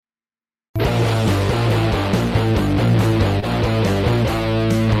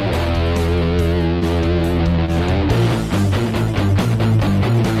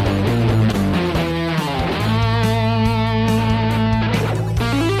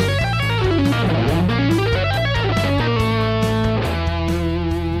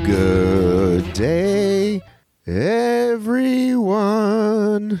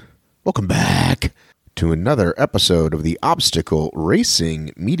another episode of the Obstacle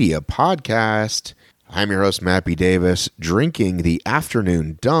Racing Media Podcast. I'm your host, Matt B. Davis, drinking the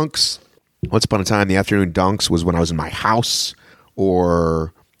afternoon dunks. Once upon a time, the afternoon dunks was when I was in my house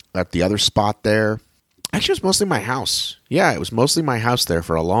or at the other spot there. Actually, it was mostly my house. Yeah, it was mostly my house there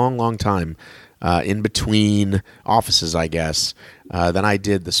for a long, long time, in between offices, I guess. Then I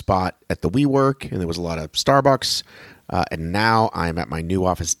did the spot at the WeWork, and there was a lot of Starbucks. And now I'm at my new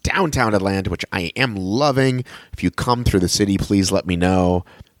office downtown Atlanta, which I am loving. If you come through the city, please let me know.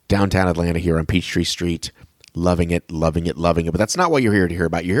 Downtown Atlanta here on Peachtree Street. Loving it, loving it, loving it. But that's not what you're here to hear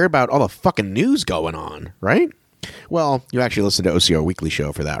about. You're here about all the fucking news going on, right? Well, you actually listen to OCR Weekly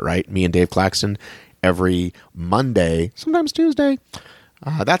Show for that, right? Me and Dave Claxton every Monday, sometimes Tuesday.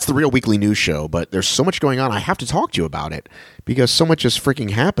 That's the real weekly news show, but there's so much going on. I have to talk to you about it because so much has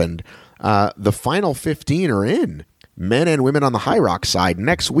freaking happened. The final 15 are in. Men and women on the High Rock side.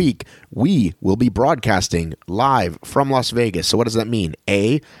 Next week, we will be broadcasting live from Las Vegas. So what does that mean?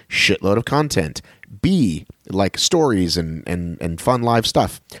 A, shitload of content. B, like stories and fun live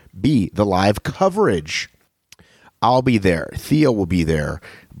stuff. B, the live coverage. I'll be there. Theo will be there.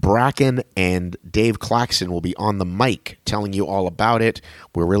 Bracken and Dave Claxton will be on the mic telling you all about it.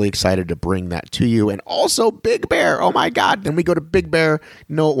 We're really excited to bring that to you. And also Big Bear. Oh my God. Then we go to Big Bear.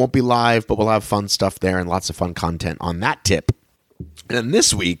 No, it won't be live, but we'll have fun stuff there and lots of fun content on that tip. And then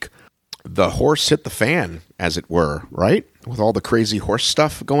this week, the horse hit the fan, as it were, right? With all the crazy horse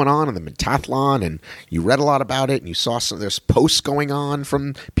stuff going on in the pentathlon, and you read a lot about it, and you saw there's posts going on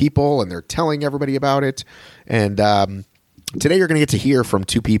from people, and they're telling everybody about it. And today you're going to get to hear from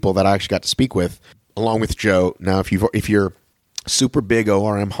two people that I actually got to speak with, along with Joe. Now, if you're super big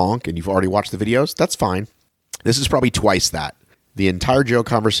ORM honk and you've already watched the videos, that's fine. This is probably twice that. The entire Joe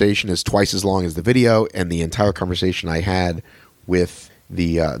conversation is twice as long as the video, and the entire conversation I had with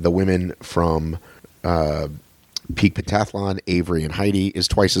the women from Peak Pentathlon, Avery and Heidi, is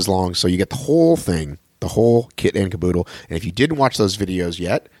twice as long. So you get the whole thing, the whole kit and caboodle. And if you didn't watch those videos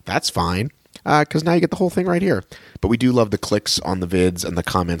yet, that's fine, because now you get the whole thing right here. But we do love the clicks on the vids and the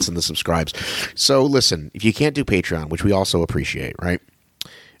comments and the subscribes. So listen, if you can't do Patreon, which we also appreciate, right?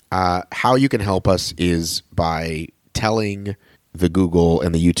 How you can help us is by telling the Google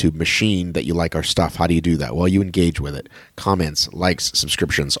and the YouTube machine that you like our stuff. How do you do that? Well, you engage with it. Comments, likes,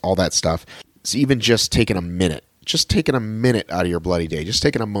 subscriptions, all that stuff. It's even just taking a minute. Just taking a minute out of your bloody day. Just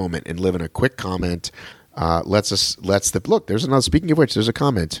taking a moment and leaving a quick comment. Look, there's another, speaking of which, there's a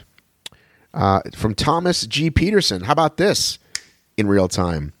comment from Thomas G. Peterson. How about this in real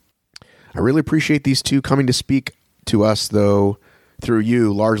time? I really appreciate these two coming to speak to us, though, through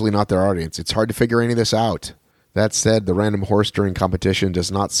you, largely not their audience. It's hard to figure any of this out. That said, the random horse during competition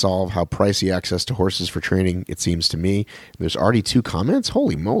does not solve how pricey access to horses for training, it seems to me. There's already two comments?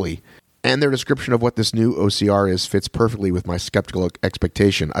 Holy moly. And their description of what this new OCR is fits perfectly with my skeptical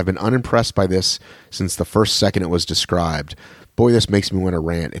expectation. I've been unimpressed by this since the first second it was described. Boy, this makes me want to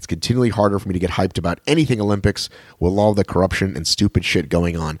rant. It's continually harder for me to get hyped about anything Olympics with all the corruption and stupid shit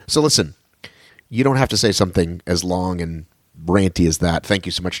going on. So listen, you don't have to say something as long and ranty as that. Thank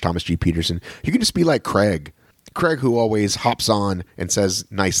you so much, Thomas G. Peterson. You can just be like Craig, who always hops on and says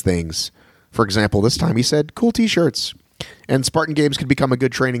nice things. For example, this time he said, cool t-shirts. And Spartan Games could become a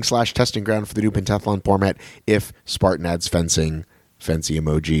good training/testing ground for the new pentathlon format if Spartan adds fencing, fancy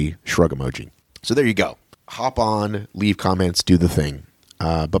emoji, shrug emoji. So there you go. Hop on, leave comments, do the thing.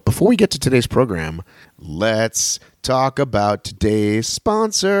 But before we get to today's program, let's talk about today's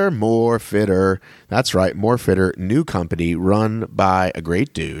sponsor, MoreFitter. That's right, MoreFitter, new company run by a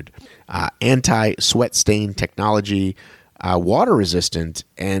great dude. Anti-sweat stain technology, water resistant,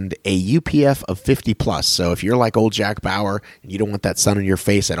 and a UPF of 50 plus. So if you're like old Jack Bauer and you don't want that sun on your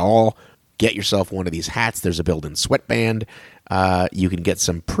face at all, get yourself one of these hats. There's a built-in sweatband. You can get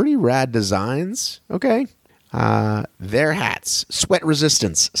some pretty rad designs. Okay. Their hats, sweat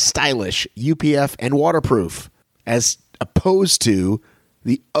resistance, stylish, UPF, and waterproof, as opposed to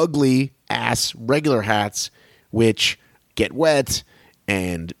the ugly ass regular hats, which get wet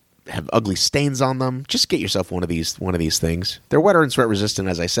and have ugly stains on them. Just get yourself one of these things. They're wetter and sweat resistant,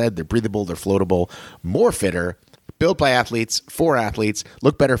 as I said. They're breathable, they're floatable, MoreFitter, built by athletes, for athletes,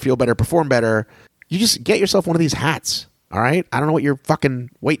 look better, feel better, perform better. You just get yourself one of these hats. All right? I don't know what you're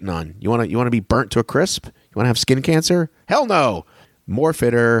fucking waiting on. You want to be burnt to a crisp? You want to have skin cancer? Hell no.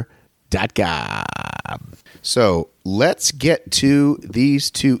 MoreFitter.com. So let's get to these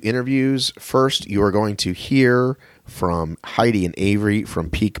two interviews. First, you are going to hear from Heidi and Avery from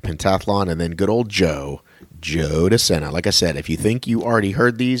Peak Pentathlon, and then good old Joe DeSena. Like I said, if you think you already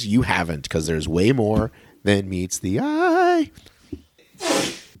heard these, you haven't, because there's way more than meets the eye.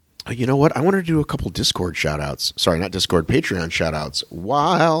 You know what? I wanted to do a couple Discord shout-outs. Sorry, not Discord, Patreon shout-outs.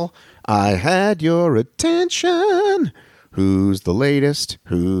 While I had your attention, who's the latest?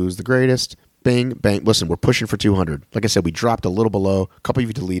 Who's the greatest? Bing, bang. Listen, we're pushing for 200. Like I said, we dropped a little below. A couple of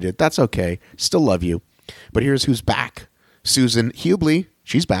you deleted. That's okay. Still love you. But here's who's back. Susan Hubley,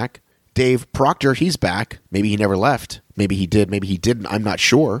 she's back. Dave Proctor, he's back. Maybe he never left. Maybe he did. Maybe he didn't. I'm not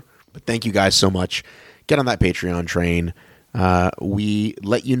sure. But thank you guys so much. Get on that Patreon train. We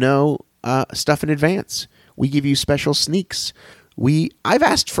let you know stuff in advance. We give you special sneaks. I've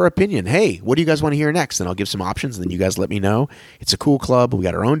asked for opinion. Hey, what do you guys want to hear next? And I'll give some options, and then you guys let me know. It's a cool club. We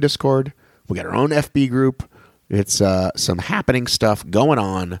got our own Discord. We got our own FB group. It's some happening stuff going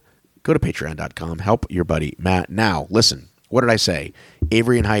on. Go to patreon.com. Help your buddy Matt. Now, listen. What did I say?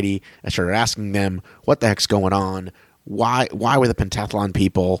 Avery and Heidi, I started asking them what the heck's going on. Why were the pentathlon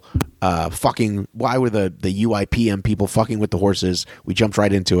people why were the UIPM people fucking with the horses? We jumped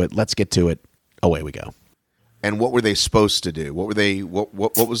right into it. Let's get to it. Away we go. And what were they supposed to do? What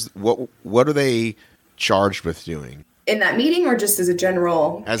are they charged with doing? In that meeting, or just as a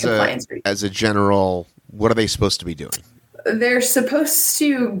general compliance brief? As a general, what are they supposed to be doing? They're supposed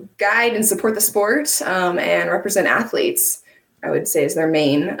to guide and support the sport and represent athletes, I would say, is their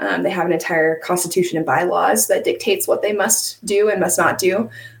main. They have an entire constitution and bylaws that dictates what they must do and must not do.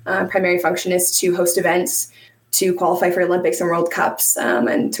 Primary function is to host events, to qualify for Olympics and World Cups,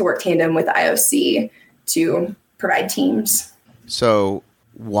 and to work tandem with the IOC to provide teams. So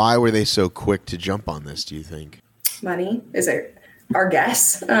why were they so quick to jump on this, do you think? Money is our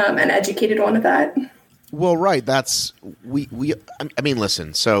guess, an educated one at that. Well, right. That's I mean,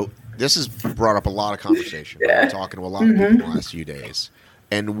 listen. So this has brought up a lot of conversation. Yeah. I've been talking to a lot of people in the last few days,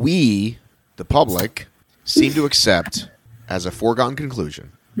 and we, the public, seem to accept as a foregone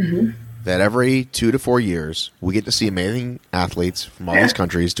conclusion that every 2 to 4 years we get to see amazing athletes from all these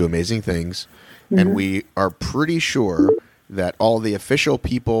countries do amazing things, and we are pretty sure that all the official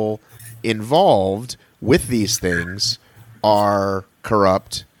people involved with these things are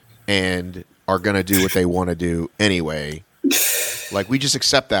corrupt and are going to do what they want to do anyway. Like, we just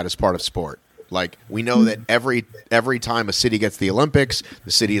accept that as part of sport. Like, we know that every time a city gets the Olympics,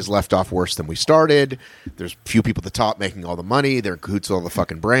 the city is left off worse than we started. There's few people at the top making all the money. They're in cahoots with all the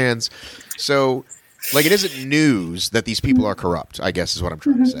fucking brands. So, like, it isn't news that these people are corrupt, I guess is what I'm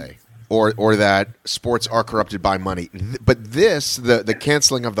trying to say. Or that sports are corrupted by money. But this, the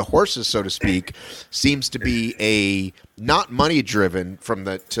canceling of the horses, so to speak, seems to be a not money driven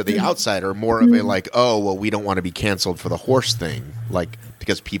to the outsider, more of a like, oh, well, we don't want to be canceled for the horse thing, like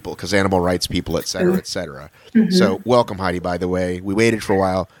because animal rights people, et cetera, et cetera. So welcome, Heidi, by the way. We waited for a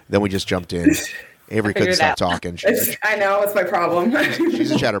while, then we just jumped in. Avery couldn't stop talking. I know, it's my problem.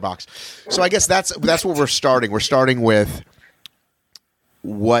 She's a chatterbox. So I guess that's where we're starting. We're starting with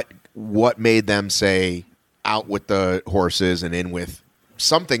what made them say out with the horses and in with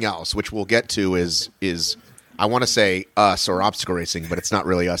something else, which we'll get to is I want to say us or obstacle racing, but it's not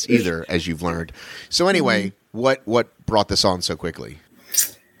really us either, as you've learned. So anyway, what brought this on so quickly?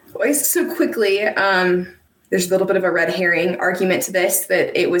 Well, so quickly, there's a little bit of a red herring argument to this,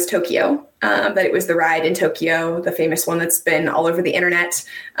 that it was Tokyo, that it was the ride in Tokyo, the famous one that's been all over the internet.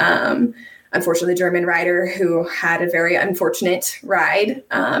 Unfortunately, the German rider who had a very unfortunate ride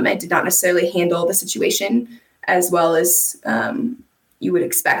and did not necessarily handle the situation as well as you would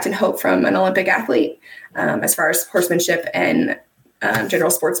expect and hope from an Olympic athlete as far as horsemanship and general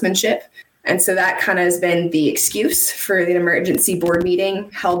sportsmanship. And so that kind of has been the excuse for the emergency board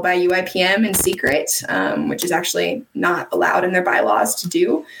meeting held by UIPM in secret, which is actually not allowed in their bylaws to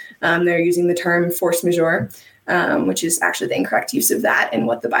do. They're using the term force majeure. Which is actually the incorrect use of that and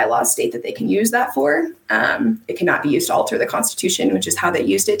what the bylaws state that they can use that for. It cannot be used to alter the Constitution, which is how they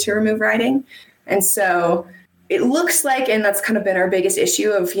used it to remove riding. And so it looks like, and that's kind of been our biggest issue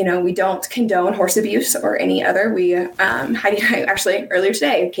of, we don't condone horse abuse or any other. Heidi and I actually earlier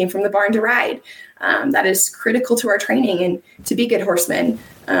today came from the barn to ride. That is critical to our training and to be good horsemen,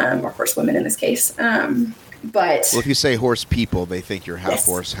 or horsewomen in this case. But well, if you say horse people, they think you're half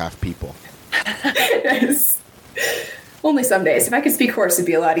horse, half people. Yes. Only some days. If I could speak horse, it'd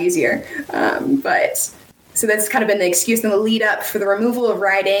be a lot easier. So that's kind of been the excuse and the lead up for the removal of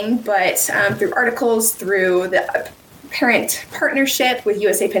riding. But through articles, through the apparent partnership with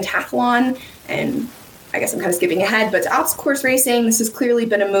USA Pentathlon, and I guess I'm kind of skipping ahead, but to obstacle course racing, this has clearly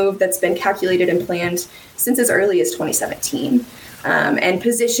been a move that's been calculated and planned since as early as 2017. And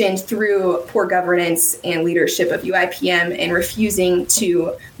positioned through poor governance and leadership of UIPM and refusing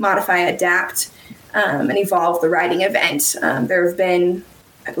to modify, adapt, and evolve the riding event. There have been,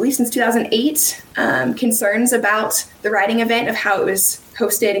 I believe since 2008, concerns about the riding event of how it was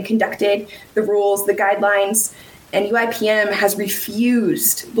hosted and conducted, the rules, the guidelines, and UIPM has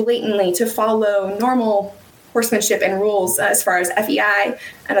refused blatantly to follow normal horsemanship and rules as far as FEI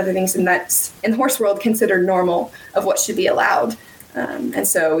and other things, and that's in the horse world considered normal of what should be allowed. And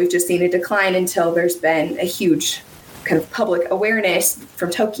so we've just seen a decline until there's been a huge kind of public awareness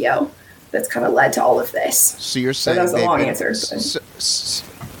from Tokyo that's kind of led to all of this. So you're saying that was a long answer.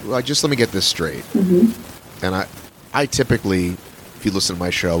 Well, just let me get this straight. Mm-hmm. And I typically, if you listen to my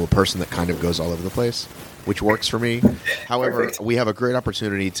show, a person that kind of goes all over the place, which works for me. However, Perfect. We have a great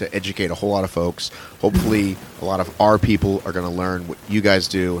opportunity to educate a whole lot of folks. Hopefully, a lot of our people are going to learn what you guys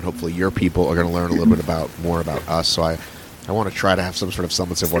do, and hopefully your people are going to learn a little bit more about us. So I want to try to have some sort of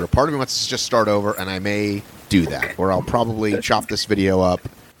semblance of order. Part of me wants to just start over, and I may do that, or I'll probably chop this video up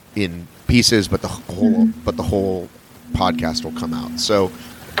in pieces, but the whole podcast will come out. So,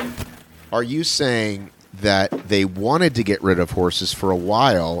 are you saying that they wanted to get rid of horses for a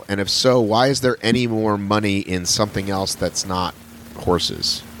while, and if so, why is there any more money in something else that's not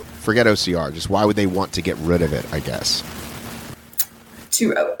horses? Forget OCR. Just why would they want to get rid of it, I guess?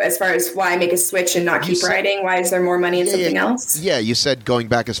 As far as why make a switch and not keep riding, why is there more money in something else? Yeah, you said going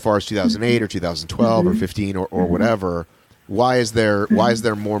back as far as 2008 or 2012 or 15 or whatever. Why is there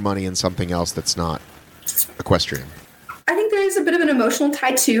more money in something else that's not equestrian? I think there is a bit of an emotional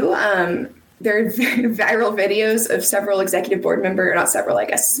tie too. There are very viral videos of several executive board members, not several, I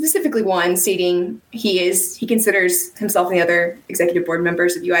guess, specifically one stating he considers himself and the other executive board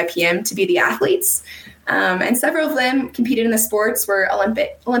members of UIPM to be the athletes. And several of them competed in the sports, were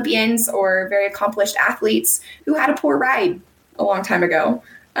Olympians or very accomplished athletes who had a poor ride a long time ago.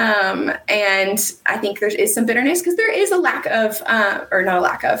 And I think there is some bitterness because there is a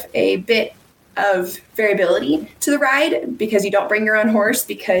bit of variability to the ride because you don't bring your own horse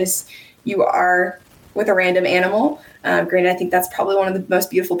because you are with a random animal. Granted, I think that's probably one of the most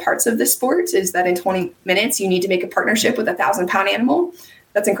beautiful parts of this sport is that in 20 minutes, you need to make a partnership with a 1,000-pound animal.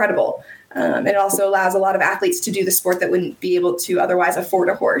 That's incredible. It also allows a lot of athletes to do the sport that wouldn't be able to otherwise afford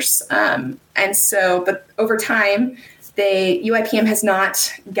a horse. But over time, UIPM has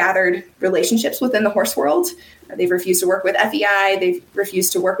not gathered relationships within the horse world. They've refused to work with FEI. They've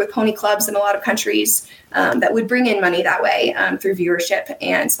refused to work with pony clubs in a lot of countries that would bring in money that way through viewership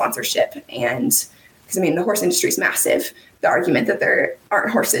and sponsorship. And because, the horse industry is massive. The argument that there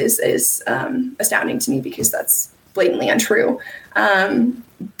aren't horses is astounding to me because that's blatantly untrue.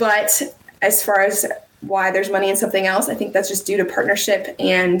 But as far as why there's money in something else, I think that's just due to partnership.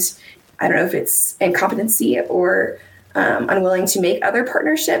 And I don't know if it's incompetency or unwilling to make other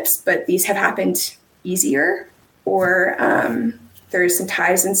partnerships, but these have happened easier, or there's some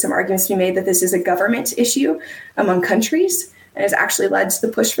ties and some arguments to be made that this is a government issue among countries and has actually led to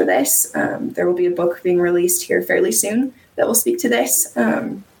the push for this. There will be a book being released here fairly soon that will speak to this.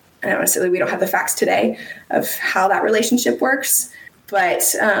 And honestly, we don't have the facts today of how that relationship works, but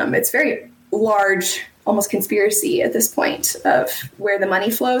it's very large, almost conspiracy at this point of where the money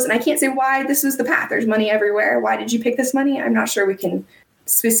flows. And I can't say why this was the path. There's money everywhere. Why did you pick this money? I'm not sure we can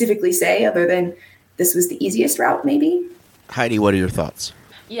specifically say other than this was the easiest route, maybe. Heidi, what are your thoughts?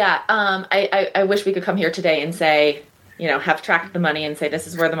 Yeah, I wish we could come here today and say, have tracked the money and say this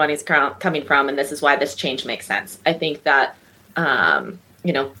is where the money's coming from and this is why this change makes sense. I think that,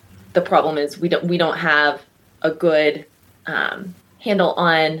 the problem is we don't have a good handle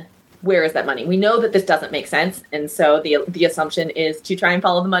on where is that money. We know that this doesn't make sense, and so the assumption is to try and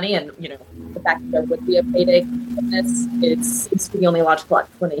follow the money. And the fact that there would be a payday in this, it's the only logical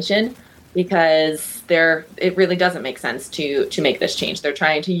explanation because it really doesn't make sense to make this change. They're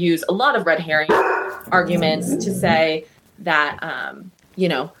trying to use a lot of red herring arguments to say that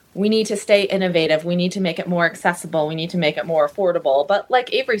we need to stay innovative, we need to make it more accessible, we need to make it more affordable. But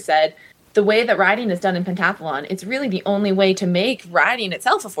like Avery said, the way that riding is done in pentathlon, it's really the only way to make riding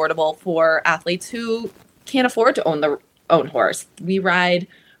itself affordable for athletes who can't afford to own their own horse. We ride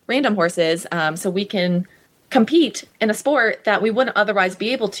random horses, so we can compete in a sport that we wouldn't otherwise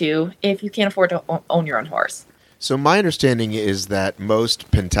be able to if you can't afford to own your own horse. So my understanding is that most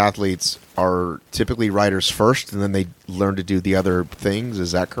pentathletes are typically riders first, and then they learn to do the other things.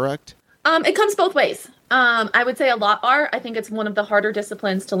 Is that correct? It comes both ways. I would say a lot are. I think it's one of the harder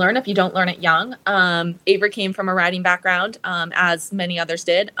disciplines to learn if you don't learn it young. Avery came from a riding background, as many others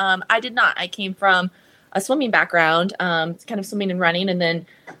did. I did not. I came from a swimming background, kind of swimming and running, and then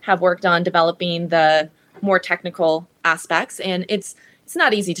have worked on developing the more technical aspects. And it's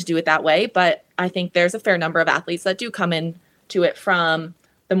not easy to do it that way, but I think there's a fair number of athletes that do come into it from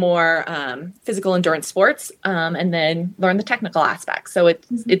the more physical endurance sports, and then learn the technical aspects. So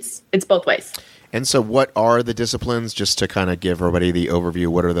it's both ways. And so what are the disciplines, just to kind of give everybody the overview?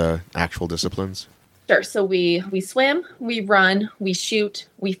 What are the actual disciplines? Sure. So we swim, we run, we shoot,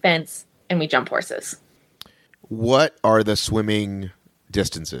 we fence, and we jump horses. What are the swimming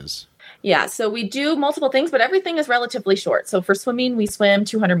distances? Yeah, so we do multiple things, but everything is relatively short. So for swimming, we swim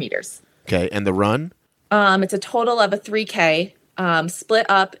 200 meters. Okay, and the run? It's a total of a 3K, split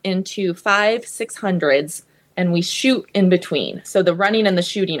up into 5 600s, and we shoot in between. So the running and the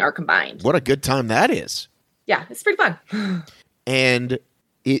shooting are combined. What a good time that is. Yeah, it's pretty fun. And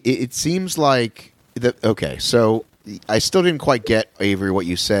it seems like okay, so I still didn't quite get, Avery, what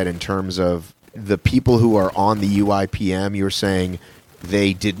you said in terms of the people who are on the UIPM. You were saying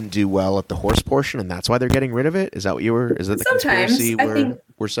they didn't do well at the horse portion, and that's why they're getting rid of it? Is that what you were? Is that the Sometimes, conspiracy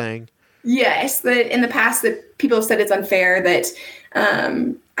we're saying? Yes, that in the past that people have said it's unfair. That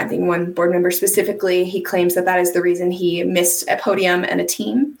I think one board member specifically, he claims that is the reason he missed a podium and a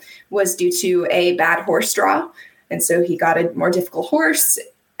team was due to a bad horse draw, and so he got a more difficult horse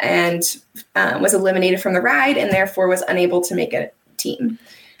and was eliminated from the ride, and therefore was unable to make a team.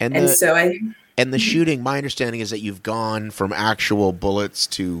 And the shooting, my understanding is that you've gone from actual bullets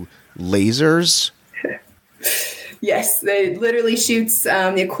to lasers. Yes, it literally shoots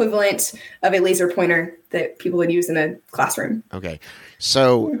the equivalent of a laser pointer that people would use in a classroom. Okay.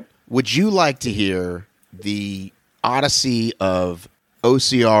 So would you like to hear the odyssey of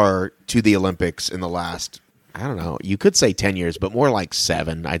OCR to the Olympics in the last, I don't know, you could say 10 years, but more like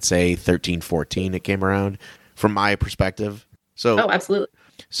 7. I'd say 13, 14 it came around from my perspective. So, absolutely.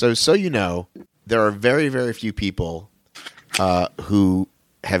 So you know, there are very, very few people who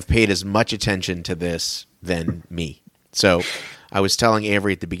have paid as much attention to this than me. So I was telling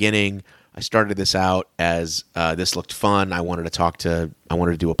Avery at the beginning, I started this out as this looked fun. I wanted to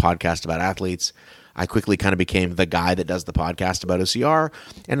do a podcast about athletes. I quickly kind of became the guy that does the podcast about OCR.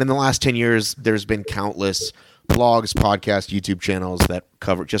 And in the last 10 years, there's been countless blogs, podcasts, YouTube channels that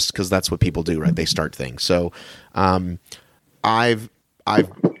cover, just because that's what people do, right? They start things. So I've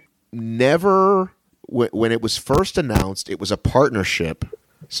never, when it was first announced, it was a partnership,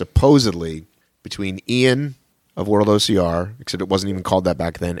 supposedly, between Ian of World OCR, except it wasn't even called that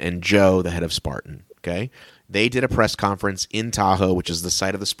back then, and Joe, the head of Spartan. Okay, they did a press conference in Tahoe, which is the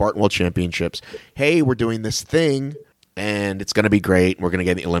site of the Spartan World Championships. Hey, we're doing this thing, and it's going to be great. We're going to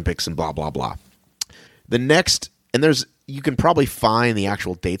get in the Olympics, and blah blah blah. The next, and you can probably find the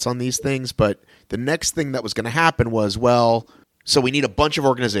actual dates on these things, but the next thing that was going to happen was, well, so we need a bunch of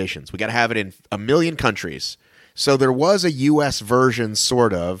organizations. We got to have it in 1 million countries. So there was a U.S. version,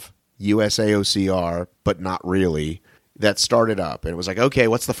 sort of, USAOCR, but not really, that started up. And it was like, okay,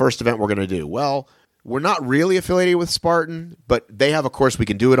 what's the first event we're going to do? Well, we're not really affiliated with Spartan, but they have a course we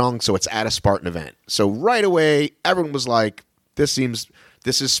can do it on, so it's at a Spartan event. So right away, everyone was like, this is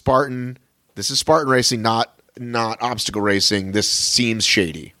Spartan. This is Spartan racing, not obstacle racing. This seems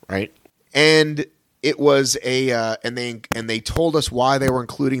shady, right? And it was and they told us why they were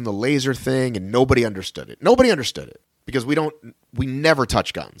including the laser thing, and nobody understood it. Nobody understood it because we never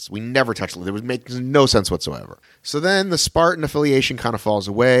touch guns. We never touch. There makes no sense whatsoever. So then the Spartan affiliation kind of falls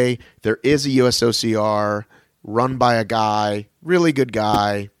away. There is a USOCR run by a guy, really good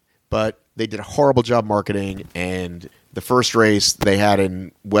guy, but they did a horrible job marketing. And the first race they had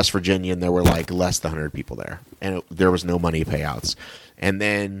in West Virginia, and there were like less than 100 people there, and there was no money payouts. And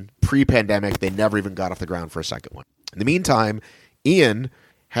then pre-pandemic, they never even got off the ground for a second one. In the meantime, Ian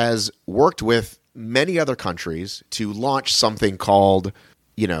has worked with many other countries to launch something called,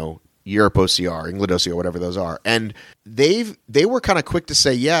 Europe OCR, England OCR, whatever those are. And they were kind of quick to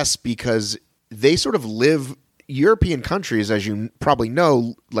say yes because they sort of live, European countries, as you probably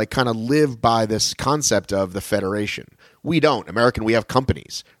know, like kind of live by this concept of the federation. We don't. American, we have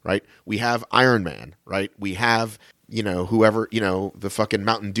companies, right? We have Ironman, right? We have whoever, the fucking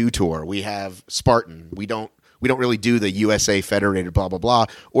Mountain Dew Tour. We have Spartan. We don't really do the USA Federated blah, blah, blah,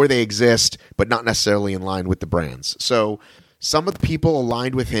 or they exist, but not necessarily in line with the brands. So some of the people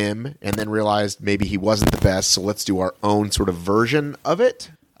aligned with him and then realized maybe he wasn't the best, so let's do our own sort of version of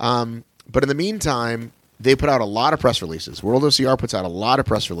it. But in the meantime, they put out a lot of press releases. World OCR puts out a lot of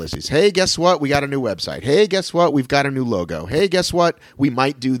press releases. Hey, guess what? We got a new website. Hey, guess what? We've got a new logo. Hey, guess what? We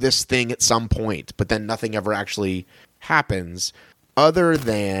might do this thing at some point, but then nothing ever actually happens other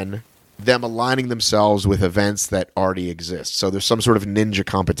than them aligning themselves with events that already exist. So there's some sort of ninja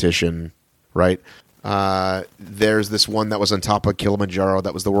competition, right? There's this one that was on top of Kilimanjaro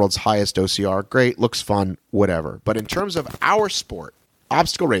that was the world's highest OCR. Great, looks fun, whatever. But in terms of our sport,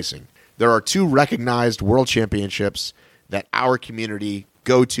 obstacle racing, there are 2 recognized world championships that our community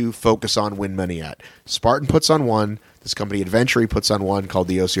go to, focus on, win money at. Spartan puts on one. This company Adventury puts on one called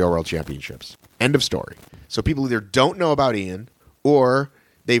the OCR World Championships. End of story. So people either don't know about Ian or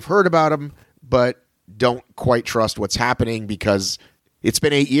they've heard about him but don't quite trust what's happening because it's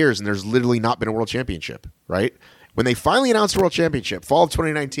been 8 years and there's literally not been a world championship, right? When they finally announced a world championship, fall of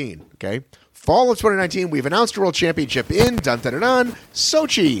 2019, okay? Fall of 2019, we've announced a world championship in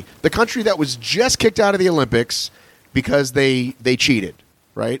Sochi, the country that was just kicked out of the Olympics because they cheated,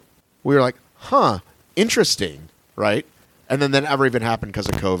 right? We were like, interesting, right? And then that never even happened because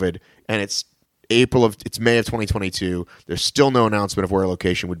of COVID, and it's May of 2022. There's still no announcement of where a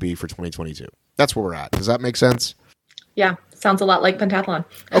location would be for 2022. That's where we're at. Does that make sense? Yeah, sounds a lot like pentathlon.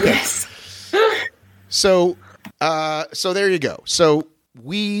 Okay. Yes. So there you go. So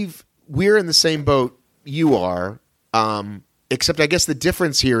we're in the same boat you are, except I guess the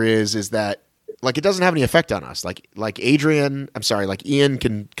difference here is that like it doesn't have any effect on us. Like Ian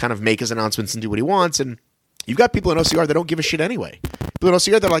can kind of make his announcements and do what he wants, and you've got people in OCR that don't give a shit anyway. People in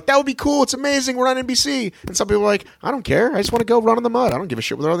OCR, they're like, that would be cool. It's amazing. We're on NBC. And some people are like, I don't care. I just want to go run in the mud. I don't give a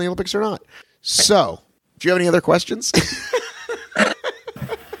shit whether they're on the Olympics or not. So, do you have any other questions?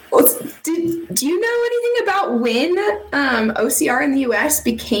 Well, do you know anything about when OCR in the U.S.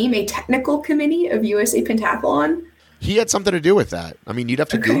 became a technical committee of USA Pentathlon? He had something to do with that. I mean, you'd have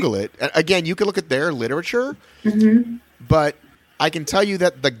to Google it. Again, you could look at their literature, but I can tell you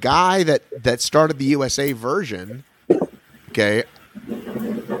that the guy that started the USA version, okay,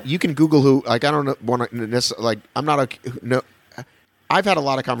 you can Google who. Like, I don't want to necessarily. Like, I'm not no. I've had a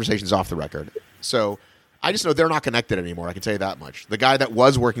lot of conversations off the record, so I just know they're not connected anymore. I can tell you that much. The guy that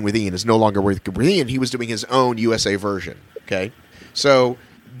was working with Ian is no longer working with Ian. He was doing his own USA version. Okay, so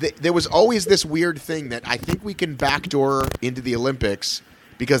there was always this weird thing that I think we can backdoor into the Olympics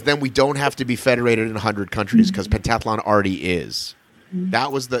because then we don't have to be federated in 100 countries because pentathlon already is.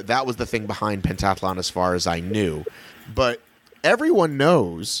 That was the thing behind pentathlon as far as I knew. But everyone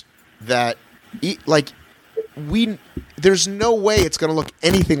knows that there's no way it's going to look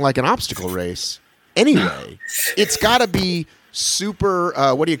anything like an obstacle race anyway. It's got to be super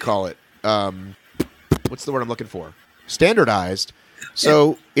what do you call it? What's the word I'm looking for? Standardized.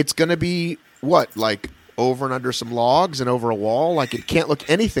 So it's going to be what, like over and under some logs and over a wall? Like it can't look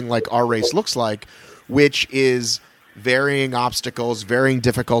anything like our race looks like, which is varying obstacles, varying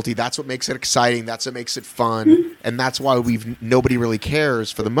difficulty. That's what makes it exciting. That's what makes it fun. And that's why nobody really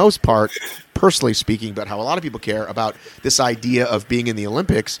cares for the most part, personally speaking, but how a lot of people care about this idea of being in the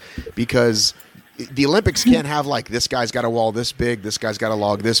Olympics, because the Olympics can't have like this guy's got a wall this big, this guy's got a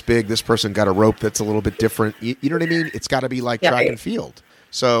log this big, this person got a rope that's a little bit different. You know what I mean? It's got to be like track and field.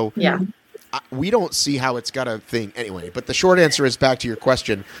 So we don't see how it's got a thing anyway. But the short answer is, back to your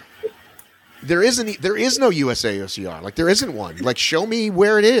question, there is no USA OCR. Like there isn't one. Like show me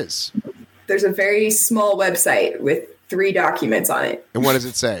where it is. There's a very small website with 3 documents on it. And what does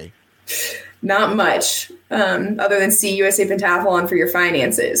it say? Not much, other than see USA Pentathlon for your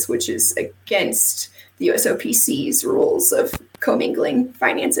finances, which is against the USOPC's rules of commingling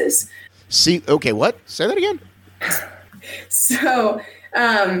finances. See, okay, what? Say that again. So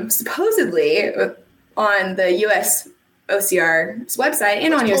supposedly on the US OCR's website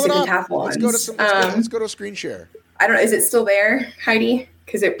and on USA Pentathlon. Let's go to a screen share. I don't know. Is it still there, Heidi?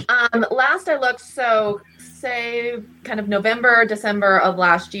 Because last I looked, so say kind of November, December of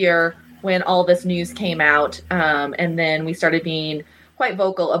last year when all this news came out, and then we started being quite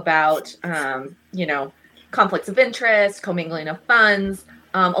vocal about, conflicts of interest, commingling of funds.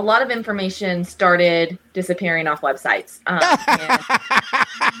 A lot of information started disappearing off websites.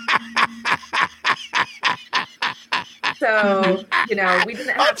 So, we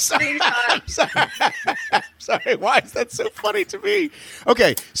didn't have I'm sorry. Why is that so funny to me?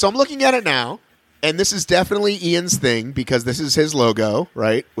 Okay, so I'm looking at it now, and this is definitely Ian's thing because this is his logo,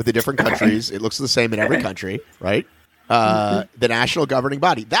 right? With the different countries. It looks the same in every country, right? The national governing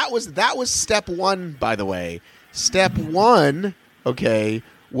body. That was step 1, by the way. Step 1, okay,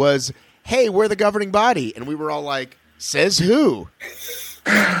 was, hey, we're the governing body. And we were all like, says who?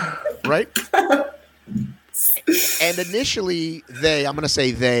 Right? And initially, I'm going to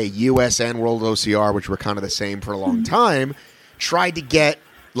say US and World OCR, which were kind of the same for a long time, tried to get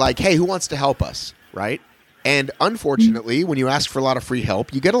like, hey, who wants to help us, right? And unfortunately, when you ask for a lot of free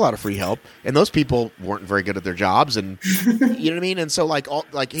help, you get a lot of free help. And those people weren't very good at their jobs. And you know what I mean? And so hey,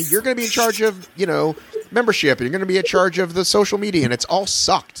 you're going to be in charge of, membership. And you're going to be in charge of the social media. And it's all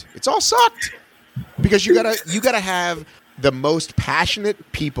sucked. It's all sucked. Because you gotta have the most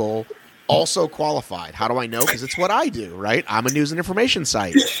passionate people also qualified. How do I know? Because it's what I do, right? I'm a news and information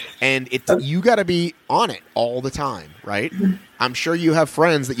site, and you got to be on it all the time, right? I'm sure you have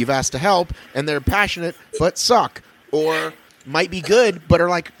friends that you've asked to help, and they're passionate but suck, or might be good but are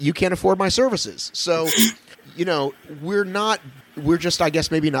like, you can't afford my services. So, we're just, I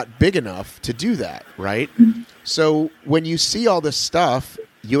guess, maybe not big enough to do that, right? So when you see all this stuff,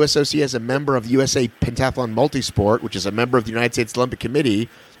 USOC as a member of USA Pentathlon Multisport, which is a member of the United States Olympic Committee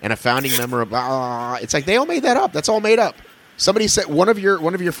and a founding member of, it's like they all made that up. That's all made up. Somebody said, one of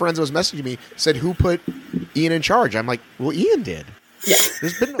your friends that was messaging me said, who put Ian in charge? I'm like, well, Ian did. Yeah.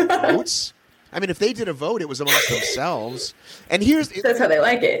 There's been no votes. I mean, if they did a vote, it was amongst themselves. And that's how they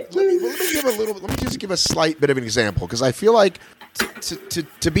like it. Let me just give a slight bit of an example, because I feel like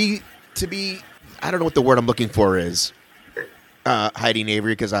to be I don't know what the word I'm looking for is, Heidi and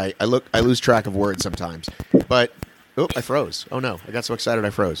Avery, because I lose track of words sometimes. But I froze. Oh no, I got so excited I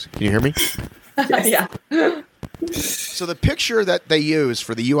froze. Can you hear me? Yeah. So the picture that they use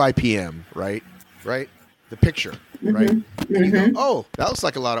for the UIPM, right? The picture, right? And you go, oh, that looks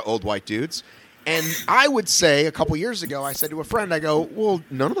like a lot of old white dudes. And I would say a couple years ago, I said to a friend, I go, well,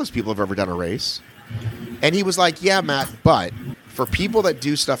 none of those people have ever done a race. And he was like, yeah, Matt, but for people that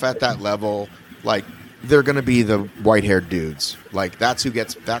do stuff at that level, like, they're going to be the white-haired dudes. Like, that's who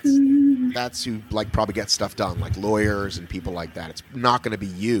like probably gets stuff done, like lawyers and people like that. It's not going to be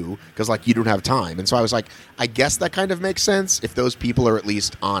you, because like you don't have time. And so I was like, I guess that kind of makes sense if those people are at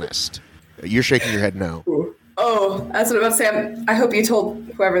least honest. You're shaking your head no. Oh, that's what I'm about to say. I hope you told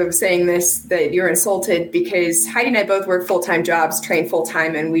whoever was saying this that you're insulted, because Heidi and I both work full-time jobs, train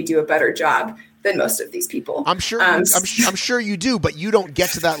full-time, and we do a better job than most of these people. I'm sure. I'm sure you do, but you don't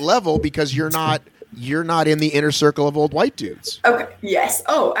get to that level because you're not in the inner circle of old white dudes. Okay. Yes.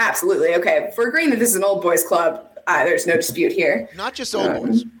 Oh, absolutely. Okay. If we're agreeing that this is an old boys club, there's no dispute here. Not just old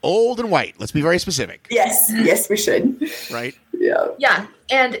boys, old and white. Let's be very specific. Yes. Yes, we should. Right. Yeah. Yeah.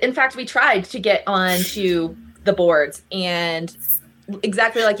 And in fact, we tried to get onto the boards, and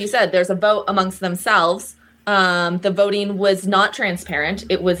exactly like you said, there's a vote amongst themselves. The voting was not transparent.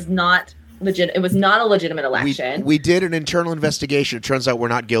 It was not legit. It was not a legitimate election. We did an internal investigation. It turns out we're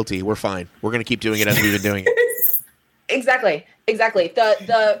not guilty. We're fine. We're going to keep doing it as we've been doing it. Exactly.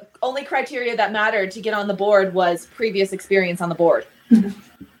 The only criteria that mattered to get on the board was previous experience on the board. They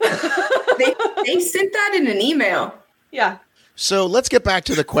sent that in an email. Yeah. So let's get back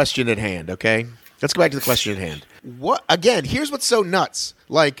to the question at hand, okay? Let's go back to the question at hand. What again? Here's what's so nuts.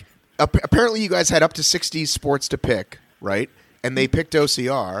 Like, apparently, you guys had up to 60 sports to pick, right? And they picked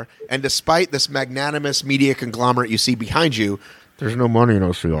OCR. And despite this magnanimous media conglomerate you see behind you, there's no money in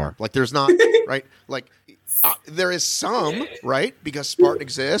OCR. Like, there's not, right? Like, there is some, right? Because Spartan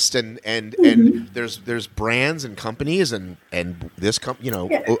exists, and there's brands and companies, and this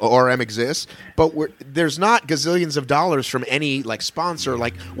ORM exists, but there's not gazillions of dollars from any like sponsor.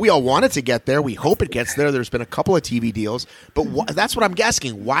 Like, we all want it to get there. We hope it gets there. There's been a couple of TV deals, but that's what I'm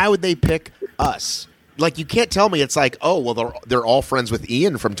asking. Why would they pick us? Like, you can't tell me it's like, oh, well, they're all friends with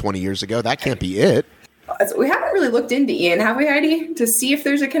Ian from 20 years ago. That can't be it. We haven't really looked into Ian, have we, Heidi, to see if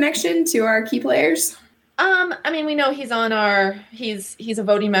there's a connection to our key players? I mean, we know he's on he's a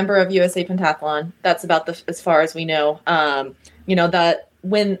voting member of USA Pentathlon. That's about as far as we know. That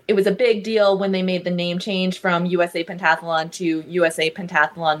when it was a big deal when they made the name change from USA Pentathlon to USA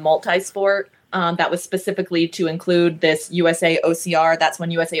Pentathlon Multisport. That was specifically to include this USA OCR. That's when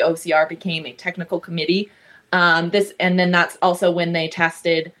USA OCR became a technical committee. And then that's also when they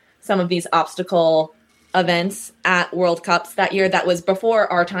tested some of these obstacle events at World Cups that year. That was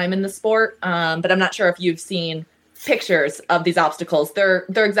before our time in the sport. But I'm not sure if you've seen pictures of these obstacles. They're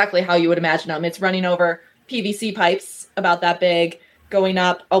exactly how you would imagine them. It's running over PVC pipes about that big, going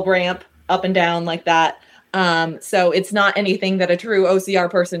up a ramp, up and down like that. So it's not anything that a true OCR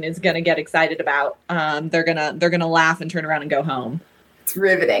person is going to get excited about. They're gonna laugh and turn around and go home. It's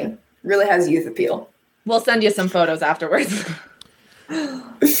riveting. Really has youth appeal. We'll send you some photos afterwards.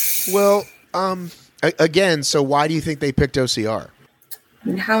 Well, again, so why do you think they picked OCR?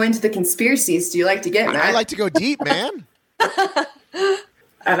 And how into the conspiracies do you like to get, Matt? I like to go deep, man.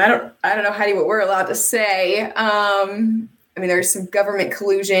 And I don't know, Heidi, what we're allowed to say. I mean, there's some government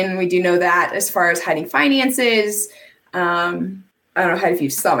collusion. We do know that as far as hiding finances. I don't know, Heidi, if you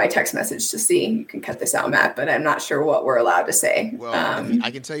saw my text message to see. You can cut this out, Matt, but I'm not sure what we're allowed to say. Well,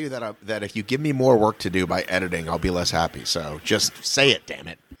 I can tell you that if you give me more work to do by editing, I'll be less happy. So just say it, damn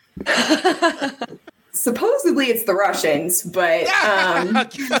it. Supposedly it's the Russians, but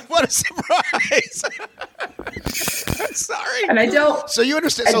what a surprise! Sorry, and I don't. So you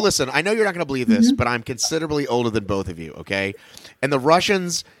understand? So listen, I know you're not going to believe this, but I'm considerably older than both of you. Okay, and the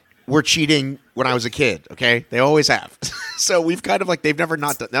Russians were cheating when I was a kid, okay? They always have. So we've kind of like, they've never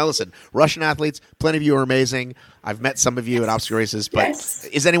not done. Now listen, Russian athletes, plenty of you are amazing. I've met some of you at obstacle races, but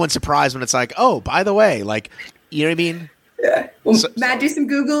is anyone surprised when it's like, oh, by the way, like, you know what I mean? Yeah. Well, Matt, do some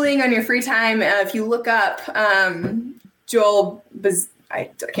Googling on your free time. If you look up Joel I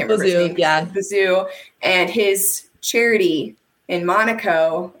can't remember his name. Yeah. Bazou and his charity in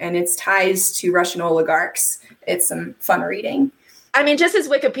Monaco and its ties to Russian oligarchs. It's some fun reading. I mean, just his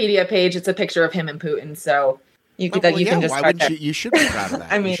Wikipedia page, it's a picture of him and Putin. So you can just why wouldn't you should be proud of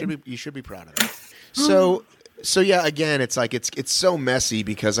that. I mean, you should be proud of that. So yeah, again, it's like it's so messy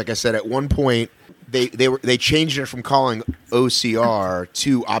because, like I said, at one point they changed it from calling OCR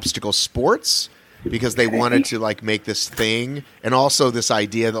to obstacle sports because they wanted to like make this thing, and also this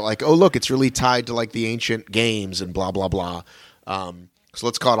idea that like, oh look, it's really tied to like the ancient games and blah blah blah. So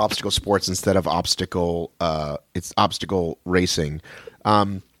let's call it obstacle sports instead of obstacle. It's obstacle racing.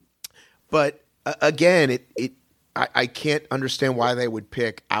 But again, I can't understand why they would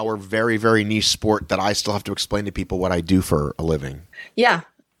pick our very, very niche sport that I still have to explain to people what I do for a living. Yeah.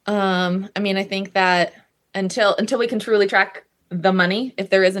 I mean, I think that until we can truly track the money, if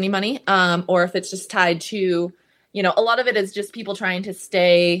there is any money, or if it's just tied to, a lot of it is just people trying to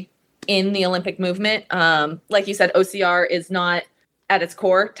stay in the Olympic movement. Like you said, OCR is not at its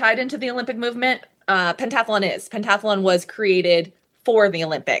core tied into the Olympic movement. Pentathlon is. Pentathlon was created for the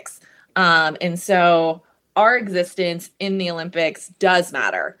Olympics. And so our existence in the Olympics does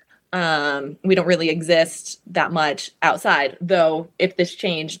matter. We don't really exist that much outside, though if this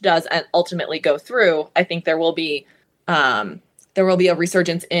change does ultimately go through, I think there will be a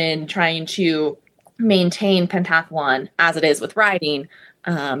resurgence in trying to maintain pentathlon as it is with riding,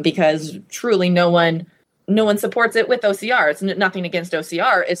 because truly no one supports it with OCR. It's nothing against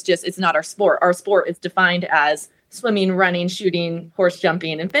OCR. It's not our sport. Our sport is defined as swimming, running, shooting, horse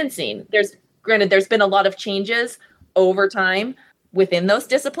jumping, and fencing. There's been a lot of changes over time within those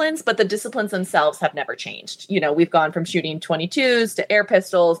disciplines, but the disciplines themselves have never changed. We've gone from shooting 22s to air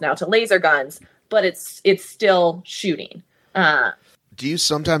pistols, now to laser guns, but it's still shooting. Do you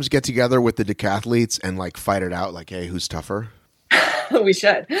sometimes get together with the decathletes and like fight it out? Like, hey, who's tougher? We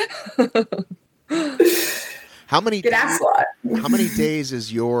should. How many Good ass lot. How many days is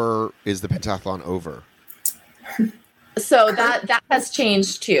the pentathlon over? So that has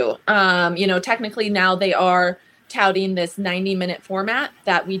changed too. Technically now they are touting this 90-minute format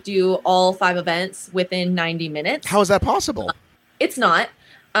that we do all 5 events within 90 minutes. How is that possible? It's not.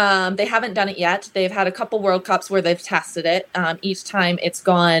 They haven't done it yet. They've had a couple World Cups where they've tested it. Each time it's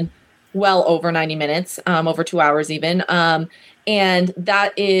gone well over 90 minutes, over 2 hours even. And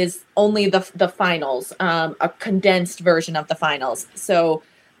that is only the finals, a condensed version of the finals. So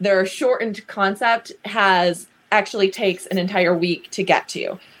their shortened concept actually takes an entire week to get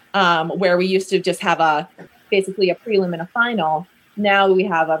to, where we used to just have basically a prelim and a final. Now we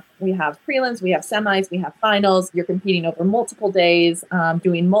have prelims, we have semis, we have finals. You're competing over multiple days,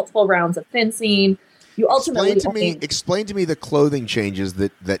 doing multiple rounds of fencing. You ultimately explain to me the clothing changes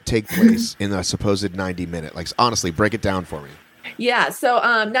that take place in a supposed 90-minute. Like, honestly, break it down for me. Yeah, so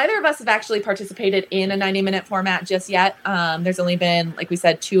neither of us have actually participated in a 90-minute format just yet. There's only been, like we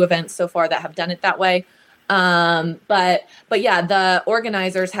said, 2 events so far that have done it that way. But yeah, the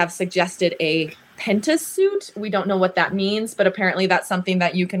organizers have suggested a pentasuit. We don't know what that means, but apparently that's something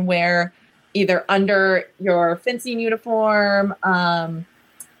that you can wear either under your fencing uniform.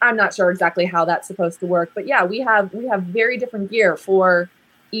 I'm not sure exactly how that's supposed to work, but yeah, we have very different gear for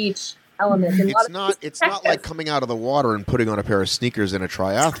each element. And it's not like coming out of the water and putting on a pair of sneakers in a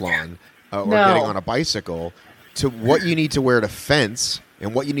triathlon or No. getting on a bicycle to what you need to wear to fence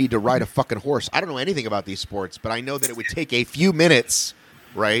and what you need to ride a fucking horse. I don't know anything about these sports, but I know that it would take a few minutes,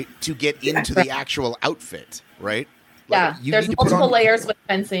 right, to get into the actual outfit, right? Yeah, there's multiple layers with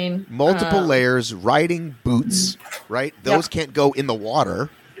fencing. Multiple layers, riding boots, right? Those can't go in the water.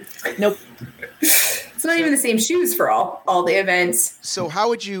 Nope. It's not even the same shoes for all the events. So how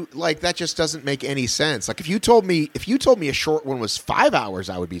would you that just doesn't make any sense. Like if you told me a short one was 5 hours,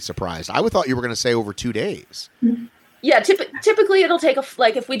 I would be surprised. I would thought you were going to say over 2 days. Yeah, typically it'll take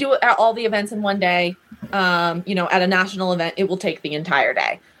if we do all the events in one day, at a national event, it will take the entire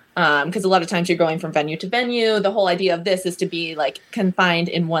day. Because a lot of times you're going from venue to venue. The whole idea of this is to be like confined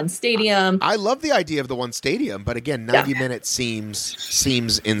in one stadium. I love the idea of the one stadium, but again, 90 minutes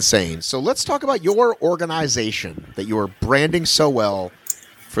seems insane. So let's talk about your organization that you are branding so well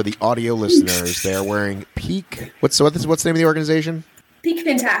for the audio listeners. They're wearing Peak. What's the name of the organization? Peak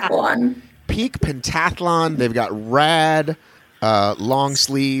Pentathlon. Peak Pentathlon. They've got rad long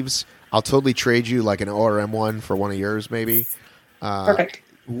sleeves. I'll totally trade you like an ORM one for one of yours, maybe. Perfect.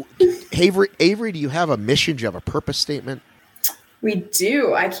 Avery, do you have a mission? Do you have a purpose statement? We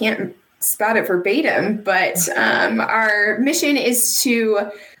do. I can't spout it verbatim, but our mission is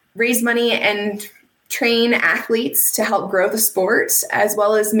to raise money and train athletes to help grow the sport, as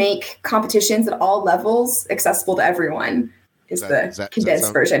well as make competitions at all levels accessible to everyone. Is the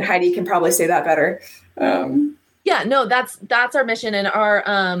condensed version. Heidi can probably say that better. Yeah, no, that's our mission, and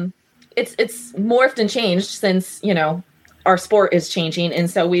our it's morphed and changed since our sport is changing, and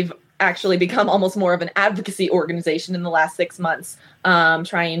so we've actually become almost more of an advocacy organization in the last 6 months,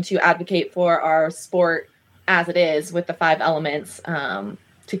 trying to advocate for our sport as it is with the 5 elements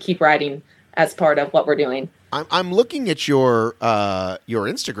to keep riding as part of what we're doing. I'm looking at your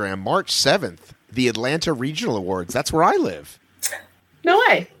Instagram, March 7th, the Atlanta Regional Awards. That's where I live. No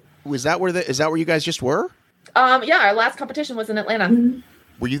way. Is that where you guys just were? Yeah, our last competition was in Atlanta. Mm-hmm.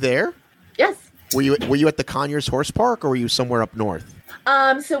 Were you there? Yes. Were you at the Conyers Horse Park, or were you somewhere up north?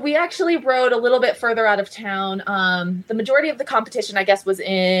 So we actually rode a little bit further out of town. The majority of the competition, I guess, was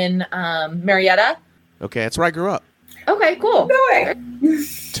in Marietta. Okay, that's where I grew up. Okay, cool. No way.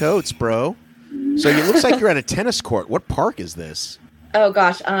 Totes, bro. So it looks like you're at a tennis court. What park is this? Oh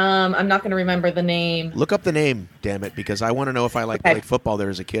gosh, I'm not going to remember the name. Look up the name, damn it, because I want to know if I played football there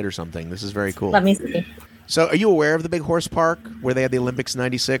as a kid or something. This is very cool. Let me see. So are you aware of the big horse park where they had the Olympics in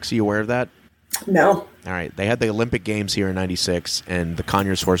 96? Are you aware of that? No. All right. They had the Olympic Games here in 96, and the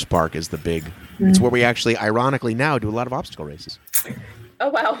Conyers Horse Park is the big. It's where we actually, ironically, now do a lot of obstacle races. Oh,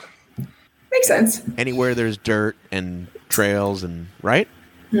 wow. Makes sense. Anywhere there's dirt and trails and, right?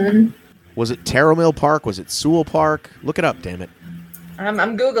 Mm-hmm. Was it Terrell Mill Park? Was it Sewell Park? Look it up, damn it. I'm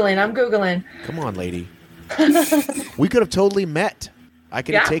Googling. Come on, lady. We could have totally met. I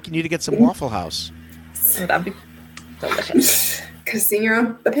could have taken you to get some Waffle House. Oh, that'd be delicious. Could have seen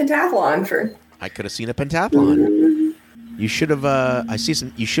the pentathlon for. I could have seen a pentathlon. You should have.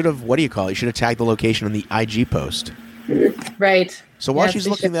 You should have. What do you call it? You should have tagged the location on the IG post. Right. So while she's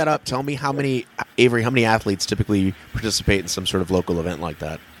looking that up, tell me how many athletes typically participate in some sort of local event like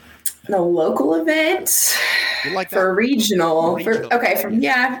that? A local event for regional. Was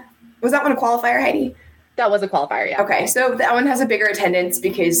that one a qualifier, Heidi? That was a qualifier, yeah. Okay, so that one has a bigger attendance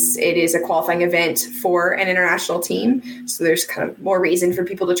because it is a qualifying event for an international team. So there's kind of more reason for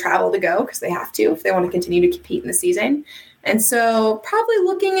people to travel to go because they have to if they want to continue to compete in the season. And so probably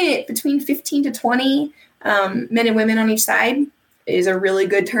looking at between 15 to 20 men and women on each side is a really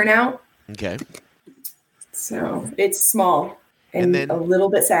good turnout. Okay. So it's small and then, a little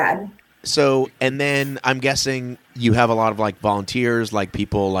bit sad. So, and then I'm guessing you have a lot of volunteers,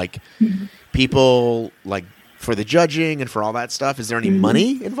 people for the judging and for all that stuff. Is there any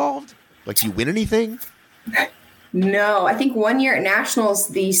money involved? Do you win anything? No, I think one year at Nationals,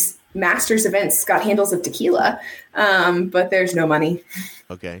 these Masters events got handles of tequila, but there's no money.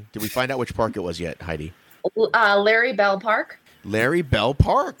 Okay. Did we find out which park it was yet, Heidi? Larry Bell Park. Larry Bell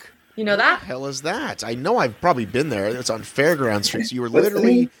Park. You know that? What the hell is that? I know I've probably been there. It's on Fairground Street. So you were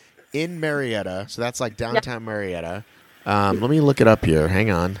literally in Marietta. So that's downtown Marietta. Let me look it up here. Hang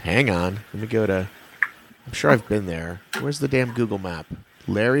on. Let me go to... I'm sure I've been there. Where's the damn Google map?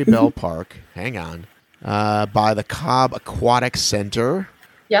 Larry Bell Park. Hang on. By the Cobb Aquatic Center.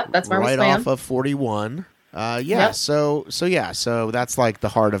 Yep, that's where right we swam. off of 41. Yep. So that's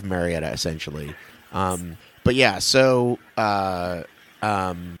the heart of Marietta, essentially. But yeah, so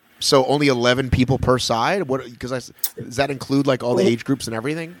only 11 people per side. What? Does that include all the age groups and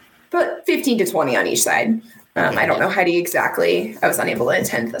everything? But 15 to 20 on each side. I don't know, Heidi, exactly. I was unable to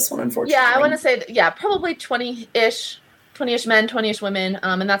attend this one, unfortunately. Yeah, I want to say, probably 20-ish men, 20-ish women,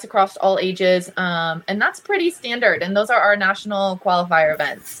 and that's across all ages. And that's pretty standard. And those are our national qualifier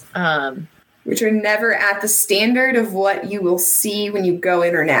events. Which are never at the standard of what you will see when you go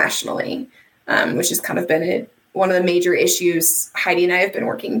internationally, which has kind of been one of the major issues Heidi and I have been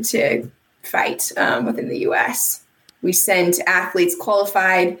working to fight within the U.S. We send athletes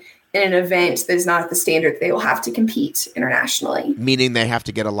qualified in an event that is not at the standard they will have to compete internationally. Meaning they have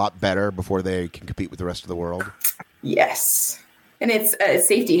to get a lot better before they can compete with the rest of the world? Yes. And it's a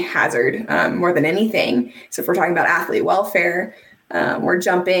safety hazard more than anything. So if we're talking about athlete welfare, we're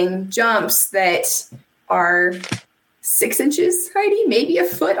jumping jumps that are 6 inches, Heidi, maybe a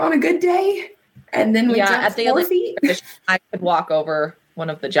foot on a good day. And then we jump at the 4 feet. I could walk over one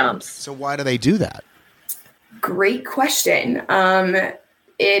of the jumps. So why do they do that? Great question.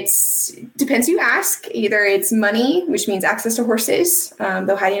 It depends who you ask. Either it's money, which means access to horses,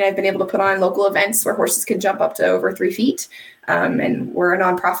 though Heidi and I have been able to put on local events where horses can jump up to over 3 feet. And we're a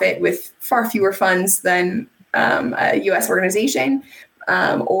nonprofit with far fewer funds than a U.S. organization.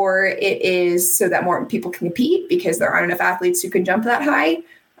 or it is so that more people can compete because there aren't enough athletes who can jump that high.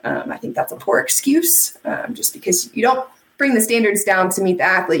 I think that's a poor excuse, just because you don't bring the standards down to meet the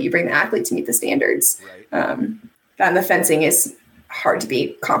athlete, you bring the athlete to meet the standards. Right. And the fencing is hard to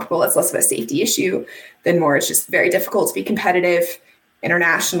be comparable. It's less of a safety issue than more. It's just very difficult to be competitive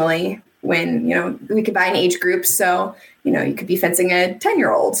internationally when, we combine age groups. So, you could be fencing a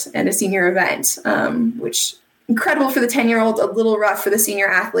 10-year-old and a senior event, which incredible for the 10-year-old, a little rough for the senior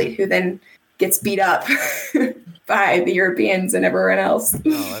athlete who then gets beat up by the Europeans and everyone else.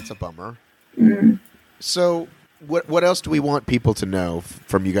 Oh, that's a bummer. Mm-hmm. So what else do we want people to know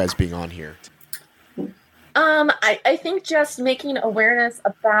from you guys being on here? I think just making awareness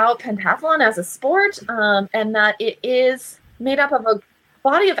about pentathlon as a sport, and that it is made up of a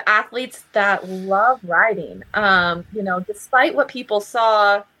body of athletes that love riding. Despite what people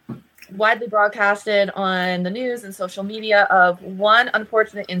saw widely broadcasted on the news and social media of one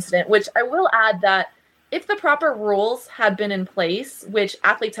unfortunate incident, which I will add that if the proper rules had been in place, which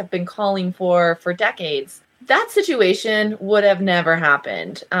athletes have been calling for decades, that situation would have never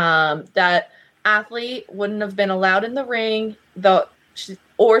happened. That athlete wouldn't have been allowed in the ring,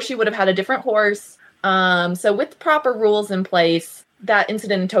 or she would have had a different horse. So with proper rules in place, that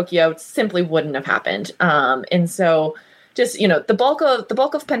incident in Tokyo simply wouldn't have happened. And so just, the bulk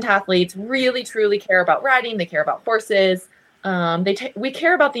of pentathletes really truly care about riding. They care about horses. We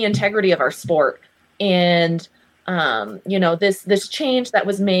care about the integrity of our sport. And, this change that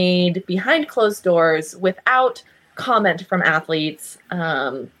was made behind closed doors without comment from athletes,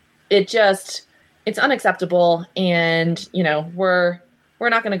 it's unacceptable. And, we're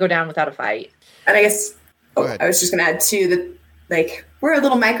not going to go down without a fight. And I guess I was just going to add too that we're a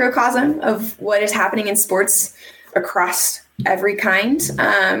little microcosm of what is happening in sports across every kind.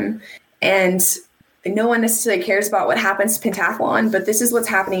 And no one necessarily cares about what happens to pentathlon, but this is what's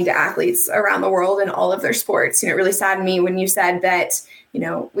happening to athletes around the world in all of their sports. It really saddened me when you said that,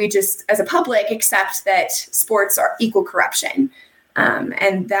 we just, as a public, accept that sports are equal corruption.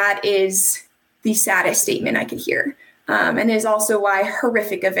 And that is the saddest statement I could hear. And is also why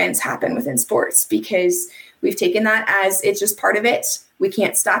horrific events happen within sports, because we've taken that as it's just part of it. We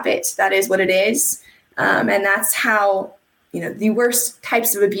can't stop it. That is what it is. And that's how, the worst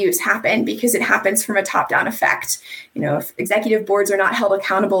types of abuse happen, because it happens from a top-down effect. If executive boards are not held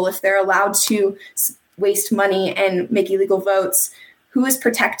accountable, if they're allowed to waste money and make illegal votes, who is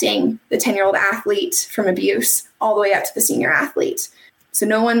protecting the 10-year-old athlete from abuse all the way up to the senior athlete? So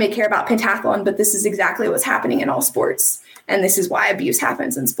no one may care about pentathlon, but this is exactly what's happening in all sports. And this is why abuse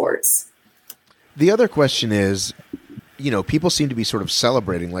happens in sports. The other question is, people seem to be sort of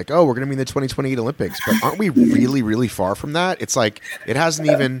celebrating like, oh, we're going to be in the 2028 Olympics, but aren't we really, really far from that? It's like, it hasn't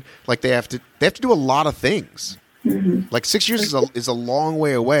even, they have to do a lot of things. Mm-hmm. 6 years is a long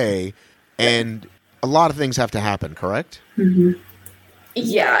way away, and a lot of things have to happen, correct? Mm-hmm.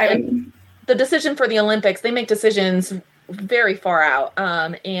 Yeah. The decision for the Olympics, they make decisions very far out.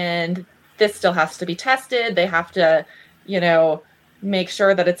 And this still has to be tested. They have to, make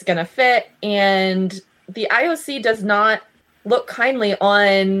sure that it's going to fit. And the IOC does not look kindly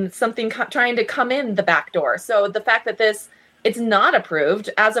on something trying to come in the back door. So the fact that it's not approved,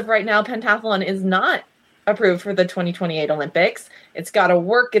 as of right now, pentathlon is not approved for the 2028 Olympics. It's got to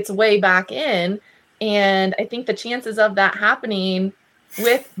work its way back in. And I think the chances of that happening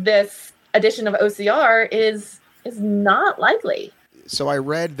with this addition of OCR is not likely. So I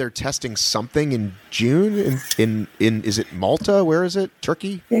read they're testing something in June in is it Malta? Where is it?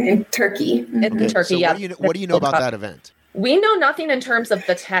 Turkey? In Turkey. Mm-hmm. It's in Turkey, so yeah. What do you know about that event? We know nothing in terms of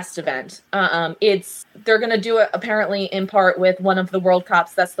the test event. They're going to do it apparently in part with one of the World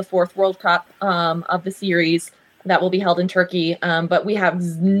Cups. That's the fourth World Cup of the series that will be held in Turkey. But we have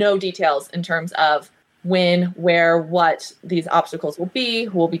no details in terms of when, where, what these obstacles will be,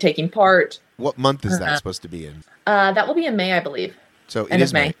 who will be taking part. What month is that supposed to be in? That will be in May, I believe. So it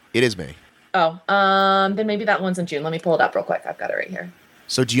is May. It is May. Oh, then maybe that one's in June. Let me pull it up real quick. I've got it right here.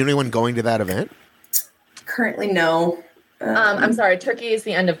 So do you know anyone going to that event? Currently, no. I'm sorry. Turkey is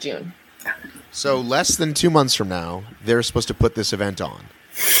the end of June. So less than 2 months from now, they're supposed to put this event on.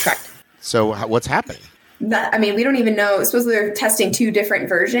 Correct. So what's happening? We don't even know. Supposedly they're testing 2 different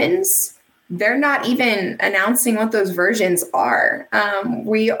versions. They're not even announcing what those versions are.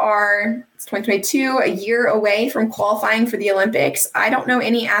 It's 2022, a year away from qualifying for the Olympics. I don't know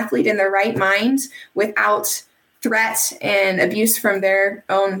any athlete in their right mind without threat and abuse from their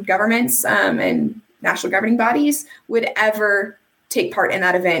own governments and national governing bodies would ever take part in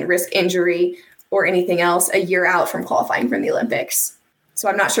that event, risk injury or anything else a year out from qualifying for the Olympics. So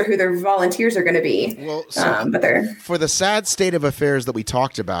I'm not sure who their volunteers are going to be. Well, so but they're for the sad state of affairs that we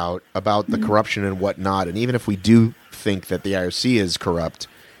talked about the corruption and whatnot, and even if we do think that the IOC is corrupt,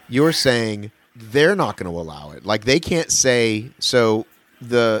 you're saying they're not going to allow it. Like they can't say, so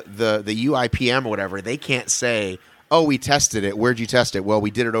the UIPM or whatever, they can't say, oh, we tested it. Where'd you test it? Well, we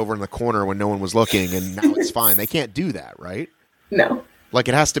did it over in the corner when no one was looking, and now it's fine. They can't do that, right? No. Like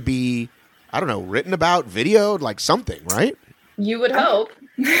it has to be, I don't know, written about, videoed, like something, right? You would hope.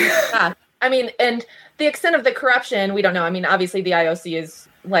 Yeah. I mean, and the extent of the corruption, we don't know. I mean, obviously the IOC is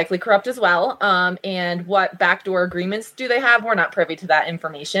likely corrupt as well. And what backdoor agreements do they have? We're not privy to that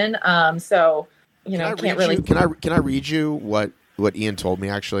information. So, can't really. Can I read you what Ian told me?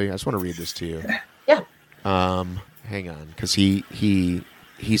 Actually, I just want to read this to you. Yeah. Hang on, because he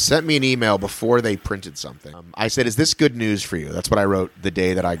sent me an email before they printed something. I said, "Is this good news for you?" That's what I wrote the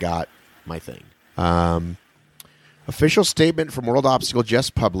day that I got my thing. Official statement from World Obstacle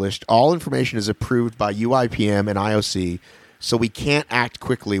just published. All information is approved by UIPM and IOC, so we can't act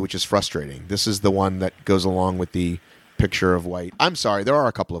quickly, which is frustrating. This is the one that goes along with the picture of white. I'm sorry, there are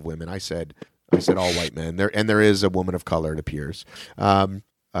a couple of women. I said all white men. There is a woman of color, it appears.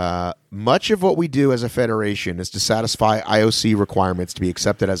 Much of what we do as a federation is to satisfy IOC requirements to be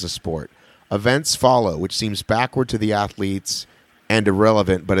accepted as a sport. Events follow, which seems backward to the athletes and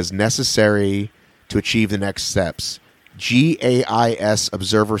irrelevant, but is necessary to achieve the next steps. GAIS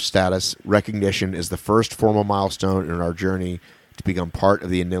observer status recognition is the first formal milestone in our journey to become part of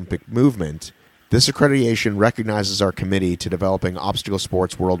the Olympic movement. This accreditation recognizes our committee to developing obstacle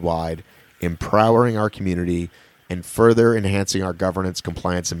sports worldwide, empowering our community, and further enhancing our governance,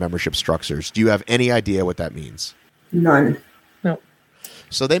 compliance, and membership structures. Do you have any idea what that means? None. No.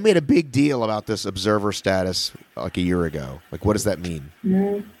 So they made a big deal about this observer status like a year ago. Like, what does that mean?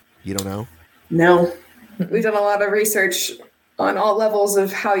 No. You don't know? No. We've done a lot of research on all levels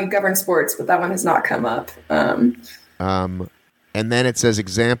of how you govern sports, but that one has not come up. And then it says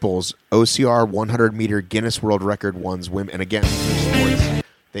examples, OCR 100-meter Guinness World Record ones women. And again, sports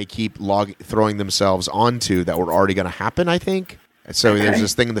they keep throwing themselves onto that were already going to happen, I think. So there's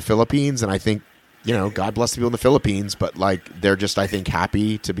this thing in the Philippines, and I think, God bless the people in the Philippines, but like they're just, I think,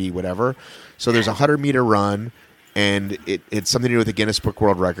 happy to be whatever. So there's a 100-meter run, and it's something to do with the Guinness Book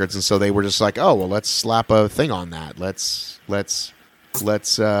World Records, and so they were just like, oh, well, let's slap a thing on that. Let's call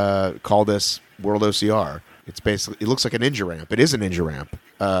this World OCR. It's basically, it looks like a ninja ramp. It is a ninja ramp.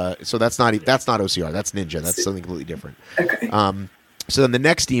 So that's not OCR. That's ninja. That's something completely different. Okay. So then the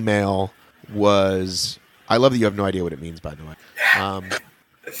next email was, I love that you have no idea what it means, by the way.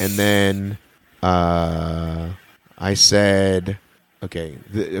 And then I said, okay,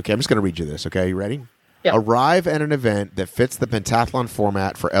 I'm just going to read you this. Okay, you ready? Yep. Arrive at an event that fits the pentathlon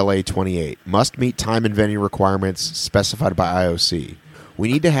format for LA 28. Must meet time and venue requirements specified by IOC.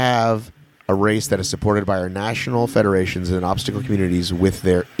 We need to have a race that is supported by our national federations and obstacle communities with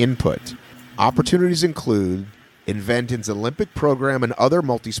their input. Opportunities include Inventin's Olympic program and other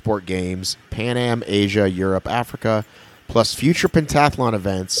multi-sport games, Pan Am, Asia, Europe, Africa, plus future pentathlon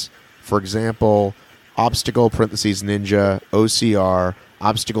events, for example, obstacle (ninja), OCR,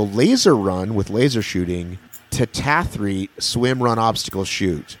 obstacle laser run with laser shooting, Tetathlete swim run obstacle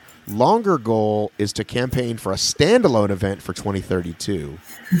shoot. Longer goal is to campaign for a standalone event for 2032.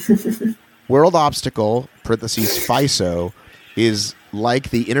 World Obstacle (FISO) is like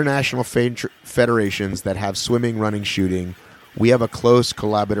the international federations that have swimming, running, shooting. We have a close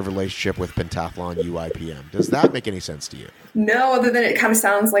collaborative relationship with Pentathlon UIPM. Does that make any sense to you? No, other than it kind of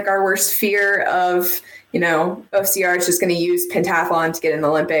sounds like our worst fear of, OCR is just going to use pentathlon to get in the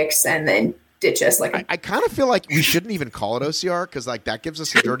Olympics and then ditch us. Like I kind of feel like we shouldn't even call it OCR because like that gives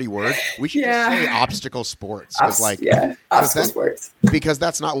us a dirty word. We should just say obstacle sports obstacle sports, because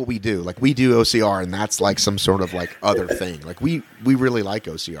that's not what we do. Like we do OCR and that's like some sort of like other thing. Like we really like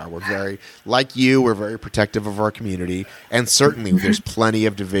OCR. We're very like you. We're very protective of our community, and certainly there's plenty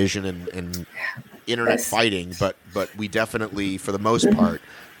of division and internet fighting. But we definitely, for the most part,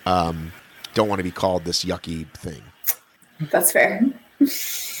 don't want to be called this yucky thing. That's fair.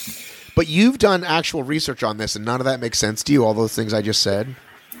 But you've done actual research on this, and none of that makes sense to you, all those things I just said?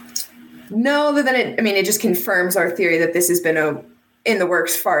 No, other than it just confirms our theory that this has been in the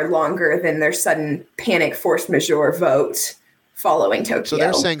works far longer than their sudden panic force majeure vote following Tokyo. So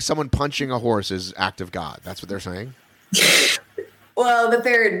they're saying someone punching a horse is act of God. That's what they're saying? Well, that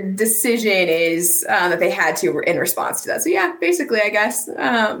their decision is that they had to in response to that. So yeah, basically, I guess.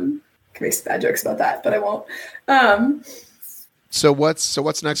 Can make some bad jokes about that, but I won't. So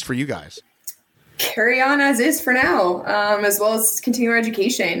what's next for you guys? Carry on as is for now, as well as continue our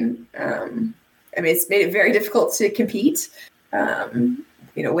education. It's made it very difficult to compete.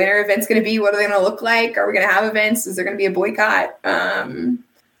 when are events going to be? What are they going to look like? Are we going to have events? Is there going to be a boycott?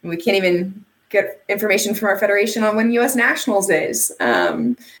 We can't even get information from our federation on when U.S. Nationals is.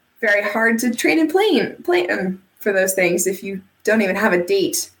 Very hard to train and plan for those things if you don't even have a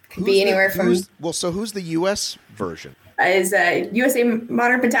date. Could be anywhere from. So who's the U.S. version? Is USA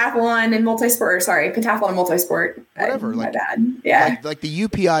Modern Pentathlon and Multisport. Sorry, Pentathlon and Multisport. Whatever. My bad. Yeah. Like the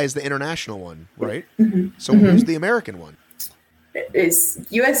UPI is the international one, right? Mm-hmm. So who's the American one? Is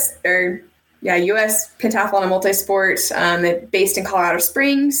U.S. U.S. Pentathlon and Multisport. Based in Colorado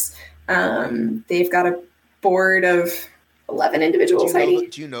Springs. They've got a board of 11 individuals.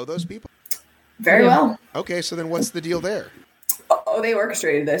 Do you know those people? Very well. Okay, so then what's the deal there? Oh, they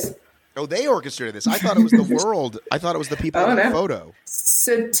orchestrated this. Oh, they orchestrated this. I thought it was the world. I thought it was the people in the photo.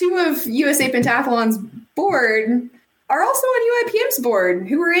 So 2 of USA Pentathlon's board are also on UIPM's board,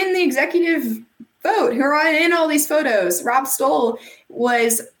 who are in the executive vote, who are in all these photos. Rob Stoll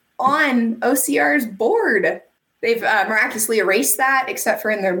was on OCR's board. They've miraculously erased that, except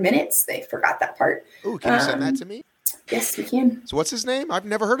for in their minutes. They forgot that part. Oh, can you send that to me? Yes, we can. So what's his name? I've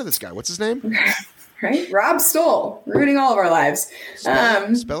never heard of this guy. What's his name? Right? Rob Stoll, ruining all of our lives.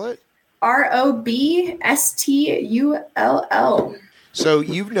 Spell it? ROBSTULL. So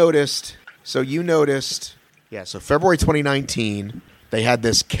you noticed, so February 2019, they had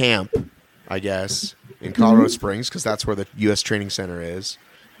this camp, I guess, in Colorado Springs, because that's where the U.S. Training Center is.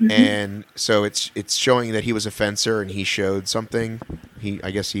 Mm-hmm. And so it's showing that he was a fencer and he showed something. He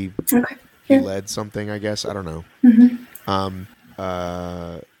led something, I guess. I don't know. Mm-hmm.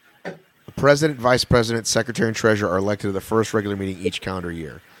 The president, vice president, secretary, and treasurer are elected to the first regular meeting each calendar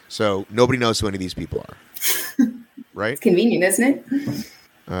year. So nobody knows who any of these people are. Right? It's convenient, isn't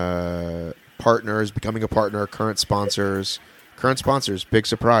it? Partners, becoming a partner, current sponsors, big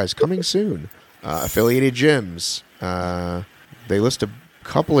surprise, coming soon. Affiliated gyms. They list a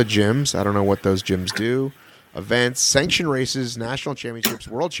couple of gyms. I don't know what those gyms do. Events, sanctioned races, national championships,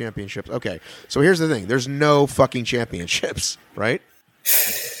 world championships. Okay, so here's the thing. There's no fucking championships, right?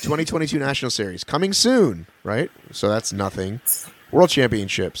 2022 National Series, coming soon, right? So that's nothing. World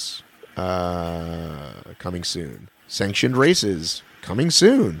championships, coming soon. Sanctioned races, coming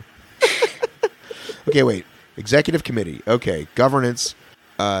soon. Okay, wait. Executive committee. Okay, governance.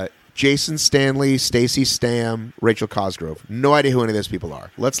 Jason Stanley, Stacy Stam, Rachel Cosgrove. No idea who any of those people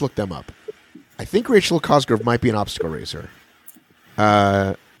are. Let's look them up. I think Rachel Cosgrove might be an obstacle racer.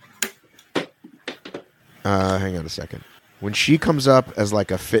 Hang on a second. When she comes up as like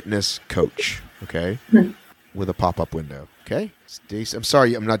a fitness coach, okay, with a pop-up window, okay? Stacey, I'm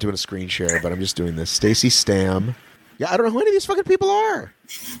sorry, I'm not doing a screen share, but I'm just doing this. Stacy Stam. Yeah, I don't know who any of these fucking people are.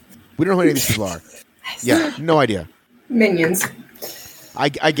 We don't know who any of these people are. Yeah, no idea. Minions. I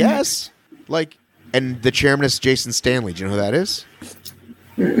guess. Like, and the chairman is Jason Stanley. Do you know who that is?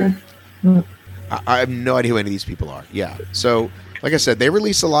 I have no idea who any of these people are. Yeah. So, like I said, they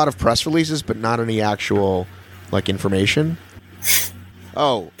release a lot of press releases, but not any actual, like, information.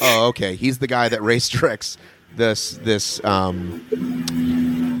 Oh, okay. He's the guy that race directs this what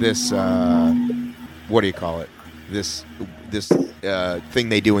do you call it? This thing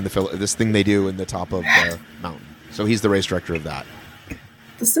they do in the top of the mountain. So he's the race director of that.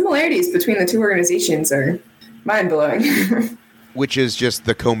 The similarities between the two organizations are mind-blowing. Which is just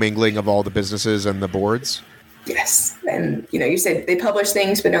the commingling of all the businesses and the boards? Yes. And, you said they publish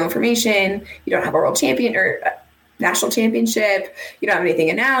things but no information. You don't have a world champion or a national championship. You don't have anything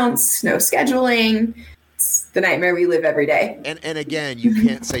announced, no scheduling. It's the nightmare we live every day. And again, you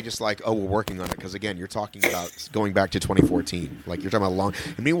can't say just like, oh, we're working on it. Because, again, you're talking about going back to 2014. Like, you're talking about long.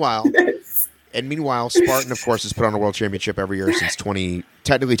 And meanwhile, Spartan, of course, has put on a world championship every year since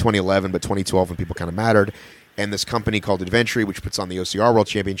technically 2011, but 2012 when people kind of mattered. And this company called Adventure, which puts on the OCR World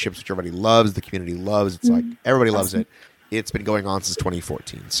Championships, which everybody loves, the community loves. It's like everybody loves it. It's been going on since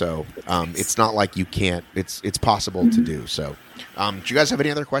 2014. So it's not like you can't. It's possible to do. So do you guys have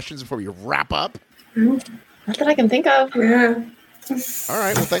any other questions before we wrap up? Not that I can think of. Yeah. All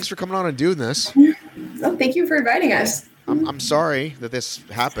right. Well, thanks for coming on and doing this. Well, thank you for inviting us. I'm sorry that this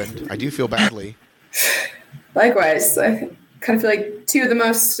happened. I do feel badly. Likewise. I kind of feel like two of the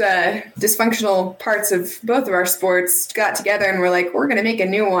most dysfunctional parts of both of our sports got together and we're like, we're going to make a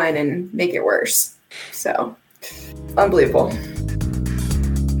new one and make it worse. So, unbelievable.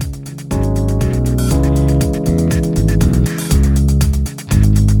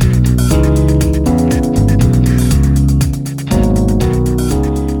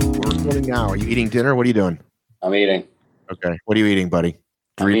 We're recording now. Are you eating dinner? What are you doing? I'm eating. Okay. What are you eating, buddy?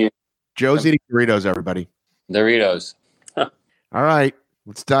 Joe's eating Doritos, everybody. Doritos. All right.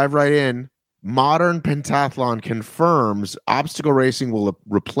 Let's dive right in. Modern Pentathlon confirms obstacle racing will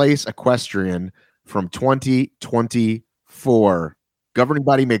replace equestrian from 2024. Governing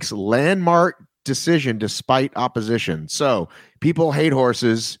body makes landmark decision despite opposition. So people hate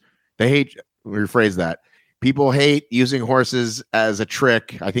horses. Rephrase that. People hate using horses as a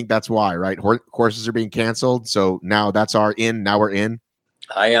trick. I think that's why, right? Horses are being canceled. So now that's our in. Now we're in.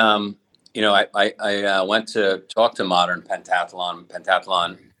 I went to talk to Modern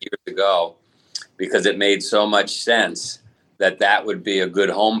Pentathlon years ago because it made so much sense that would be a good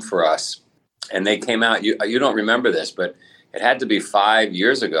home for us. And they came out, you don't remember this, but it had to be 5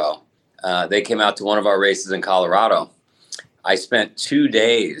 years ago. They came out to one of our races in Colorado. I spent 2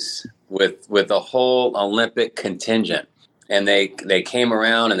 days with the whole Olympic contingent, and they came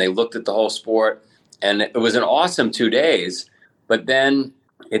around and they looked at the whole sport, and it was an awesome 2 days, but then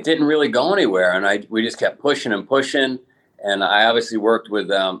it didn't really go anywhere. And we just kept pushing and pushing. And I obviously worked with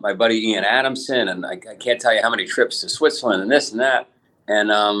my buddy Ian Adamson, and I can't tell you how many trips to Switzerland and this and that.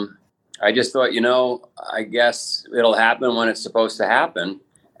 And I just thought, I guess it'll happen when it's supposed to happen.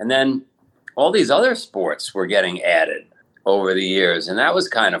 And then all these other sports were getting added over the years, and that was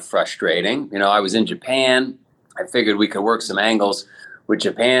kind of frustrating. I was in Japan. I figured we could work some angles with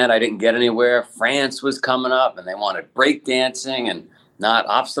Japan. I didn't get anywhere. France was coming up, and they wanted breakdancing and not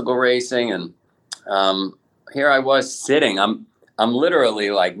obstacle racing. And here I was sitting. I'm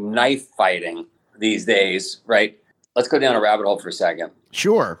literally like knife fighting these days, right? Let's go down a rabbit hole for a second.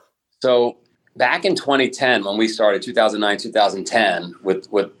 Sure. So back in 2010, when we started 2009, 2010 with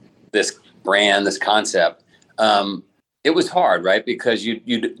this brand, this concept, it was hard, right? Because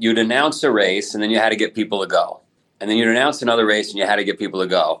you'd announce a race and then you had to get people to go. And then you'd announce another race and you had to get people to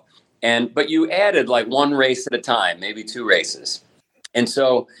go. But you added like one race at a time, maybe 2 races. And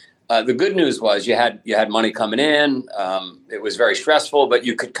so the good news was you had money coming in. It was very stressful, but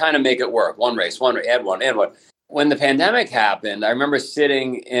you could kind of make it work. One race, add one. When the pandemic happened, I remember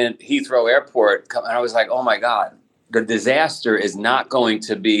sitting in Heathrow Airport and I was like, oh my God, the disaster is not going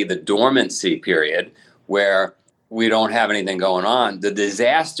to be the dormancy period where we don't have anything going on. The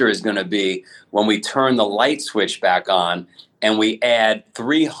disaster is going to be when we turn the light switch back on and we add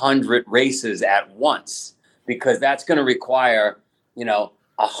 300 races at once, because that's going to require,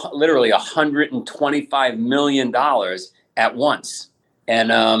 literally $125 million at once.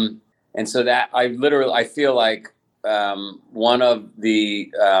 And so that I feel like one of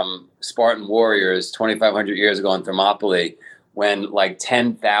the Spartan warriors 2,500 years ago in Thermopylae, when like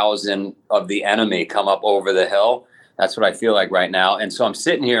 10,000 of the enemy come up over the hill. That's what I feel like right now. And so I'm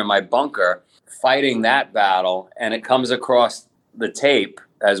sitting here in my bunker fighting that battle, and it comes across the tape,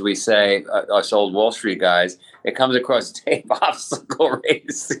 as we say, us old Wall Street guys, it comes across tape obstacle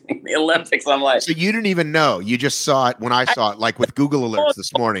racing, the Olympics. I'm like... So you didn't even know. You just saw it when I saw it, like with Google Alerts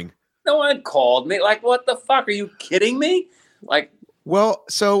this morning. No one called me. Like, what the fuck? Are you kidding me? Like... Well,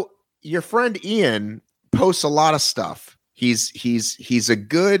 so your friend Ian posts a lot of stuff. He's a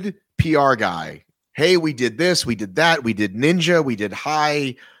good PR guy. Hey, we did this, we did that, we did Ninja, we did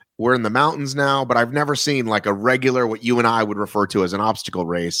High. We're in the mountains now, but I've never seen like a regular, what you and I would refer to as an obstacle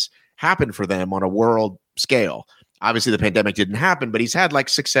race, happen for them on a world scale. Obviously, the pandemic didn't happen, but he's had like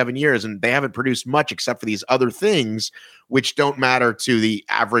 6-7 years and they haven't produced much except for these other things, which don't matter to the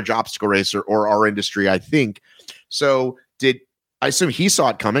average obstacle racer or our industry, I think. So I assume he saw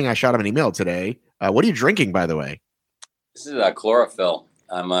it coming. I shot him an email today. What are you drinking, by the way? This is chlorophyll.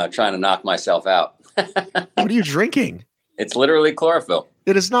 I'm trying to knock myself out. What are you drinking? It's literally chlorophyll.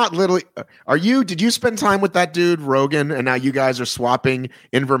 It is not literally. Did you spend time with that dude, Rogan, and now you guys are swapping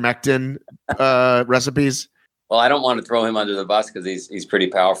ivermectin recipes? Well, I don't want to throw him under the bus because he's a pretty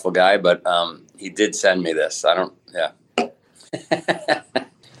powerful guy, but he did send me this.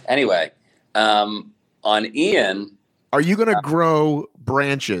 Anyway, on Ian. Are you going to grow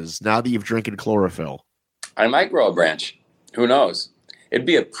branches now that you've drinking chlorophyll? I might grow a branch. Who knows? It'd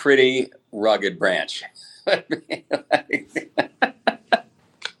be a pretty rugged branch.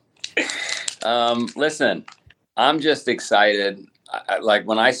 Listen, I'm just excited. Like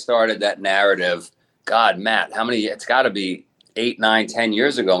when I started that narrative, God, Matt, it's got to be 8, 9, 10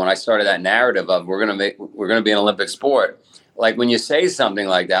 years ago when I started that narrative of we're going to be an Olympic sport. Like when you say something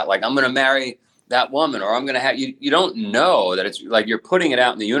like that, like I'm going to marry that woman, or I'm going to have you don't know that it's like you're putting it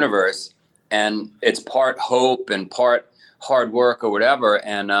out in the universe, and it's part hope and part hard work or whatever.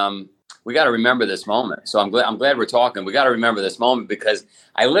 And we got to remember this moment. So I'm glad we're talking. We got to remember this moment because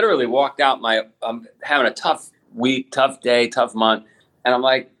I literally walked out I'm having a tough week, tough day, tough month. And I'm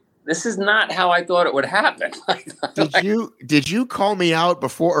like, this is not how I thought it would happen. Did you call me out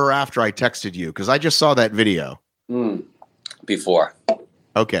before or after I texted you? Because I just saw that video. Before.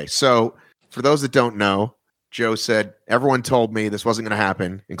 Okay. So for those that don't know, Joe said, everyone told me this wasn't going to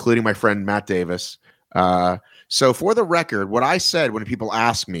happen, including my friend Matt Davis. So for the record, what I said when people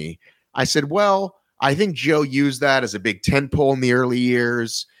ask me, I said, well, I think Joe used that as a big tentpole in the early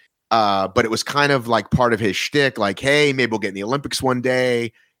years. But it was kind of like part of his shtick, like, hey, maybe we'll get in the Olympics one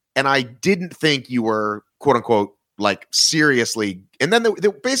day. And I didn't think you were, quote unquote, like seriously. And then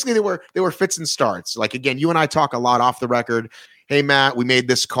basically they were fits and starts. Like, again, you and I talk a lot off the record. Hey, Matt, we made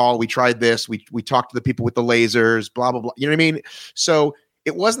this call. We tried this. We talked to the people with the lasers, blah, blah, blah. You know what I mean? So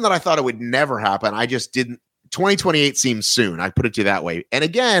it wasn't that I thought it would never happen. I just didn't. 2028 seems soon. I put it to you that way. And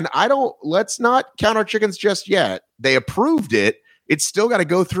again, let's not count our chickens just yet. They approved it. It's still got to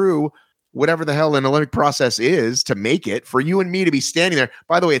go through whatever the hell an Olympic process is to make it for you and me to be standing there.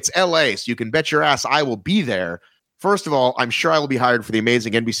 By the way, it's LA, so you can bet your ass I will be there. First of all, I'm sure I will be hired for the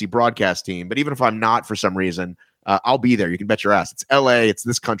amazing NBC broadcast team. But even if I'm not for some reason, I'll be there. You can bet your ass. It's LA. It's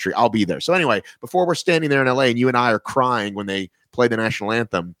this country. I'll be there. So anyway, before we're standing there in LA and you and I are crying when they play the national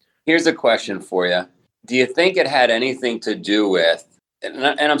anthem. Here's a question for you. Do you think it had anything to do with,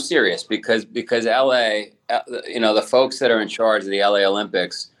 and I'm serious, because LA, the folks that are in charge of the LA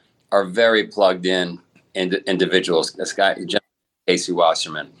Olympics are very plugged in individuals. This guy, Casey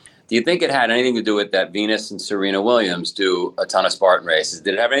Wasserman. Do you think it had anything to do with that Venus and Serena Williams do a ton of Spartan races?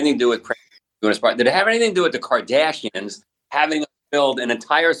 Did it have anything to do with doing a Spartan? Did it have anything to do with the Kardashians having build an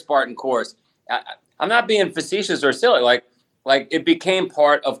entire Spartan course? I'm not being facetious or silly. Like it became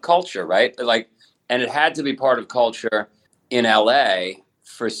part of culture, right? And it had to be part of culture in LA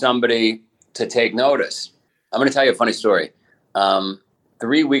for somebody to take notice. I'm going to tell you a funny story. 5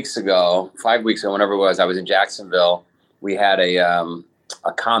 weeks ago, whenever it was, I was in Jacksonville. We had a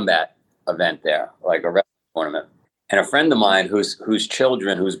combat event there, like a wrestling tournament. And a friend of mine whose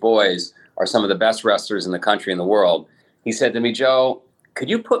boys are some of the best wrestlers in the country and the world, he said to me, Joe, could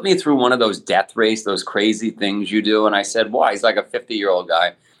you put me through one of those death race, those crazy things you do? And I said, why? He's like a 50-year-old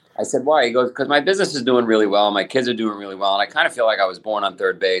guy. I said, why? He goes, because my business is doing really well. My kids are doing really well. And I kind of feel like I was born on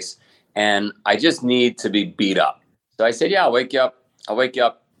third base. And I just need to be beat up. So I said, yeah, I'll wake you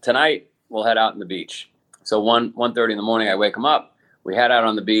up. Tonight. We'll head out on the beach. So 1:30 in the morning, I wake him up. We head out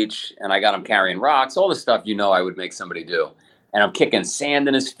on the beach, and I got him carrying rocks, all the stuff I would make somebody do. And I'm kicking sand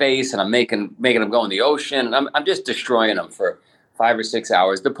in his face, and I'm making him go in the ocean. And I'm just destroying him for 5 or 6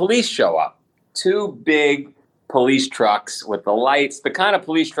 hours. The police show up. 2 big police trucks with the lights, the kind of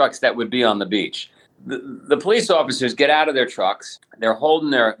police trucks that would be on the beach. The police officers get out of their trucks. They're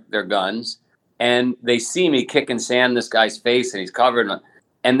holding their guns, and they see me kicking sand in this guy's face, and he's covered.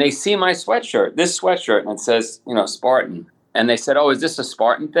 And they see my sweatshirt, and it says, Spartan. And they said, oh, is this a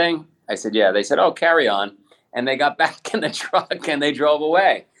Spartan thing? I said, yeah. They said, oh, carry on. And they got back in the truck, and they drove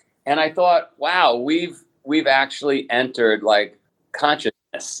away. And I thought, wow, we've actually entered like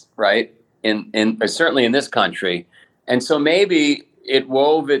consciousness, right? In certainly in this country. And so maybe it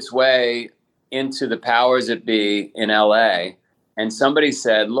wove its way into the powers that be in LA. And somebody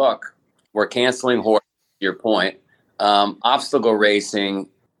said, look, we're canceling horse, to your point. Obstacle racing,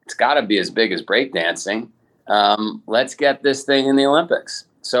 it's got to be as big as breakdancing. Let's get this thing in the Olympics.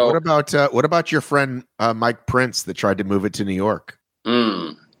 So what about your friend Mike Prince that tried to move it to New York?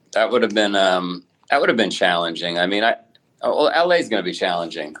 That would have been challenging. I mean, LA is going to be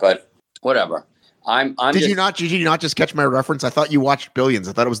challenging, but whatever. Did you not just catch my reference? I thought you watched Billions.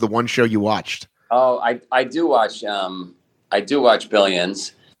 I thought it was the one show you watched. Oh, I do watch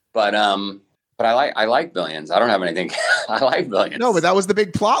Billions, but I like Billions. I don't have anything. I like Billions. No, but that was the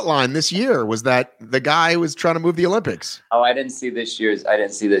big plot line this year, was that the guy was trying to move the Olympics. Oh, I didn't see this year's.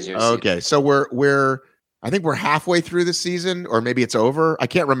 Okay, so I think we're halfway through the season, or maybe it's over. I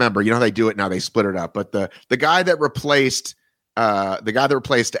can't remember. You know how they do it now? They split it up. But the guy that replaced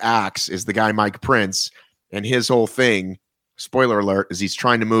Axe is the guy Mike Prince, and his whole thing, spoiler alert, is he's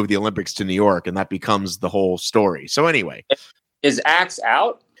trying to move the Olympics to New York, and that becomes the whole story. So anyway, is Axe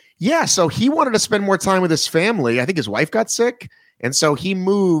out? Yeah, so he wanted to spend more time with his family. I think his wife got sick, and so he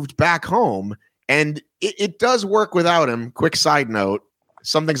moved back home, and it does work without him. Quick side note,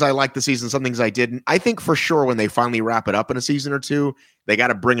 some things I liked the season, some things I didn't. I think for sure when they finally wrap it up in a season or two, they got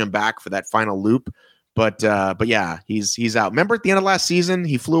to bring him back for that final loop. But yeah, he's out. Remember at the end of last season,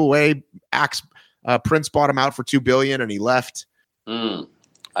 he flew away. Prince bought him out for $2 billion, and he left. I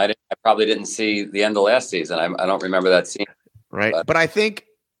probably didn't see the end of last season. I don't remember that scene. Right, but I think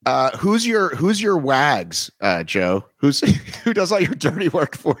who's your wags, Joe? Who does all your dirty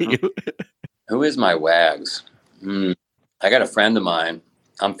work for you? Who is my wags? I got a friend of mine.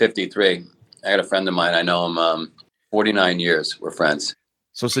 I'm 53. I got a friend of mine. I know him 49 years. We're friends.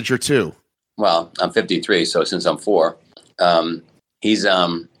 So since you're 2. Well, I'm 53, so since I'm 4, he's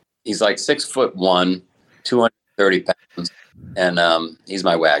He's like 6'1", 230 pounds, and he's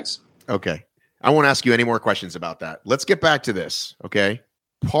my Wags. Okay. I won't ask you any more questions about that. Let's get back to this. Okay.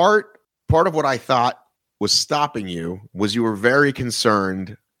 Part of what I thought was stopping you was you were very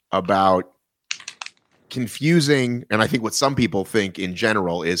concerned about confusing, and I think what some people think in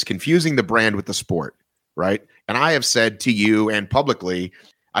general is confusing the brand with the sport, right? And I have said to you and publicly,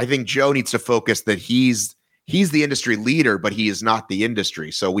 I think Joe needs to focus that he's the industry leader, but he is not the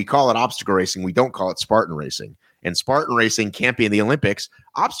industry. So we call it obstacle racing. We don't call it Spartan racing. And Spartan racing can't be in the Olympics.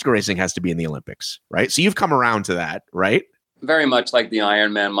 Obstacle racing has to be in the Olympics, right? So you've come around to that, right? Very much like the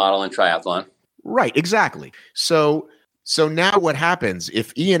Ironman model in triathlon. Right, exactly. So now what happens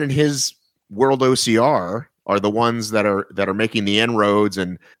if Ian and his World OCR are the ones that are making the inroads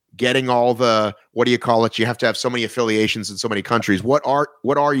and getting all the, what do you call it? You have to have so many affiliations in so many countries. What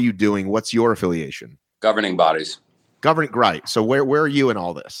are you doing? What's your affiliation? Governing bodies. Governing, right. So where are you in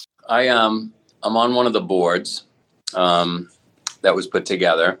all this? I'm on one of the boards that was put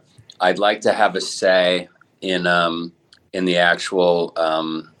together. I'd like to have a say in the actual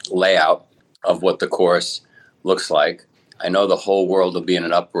layout of what the course looks like. I know the whole world will be in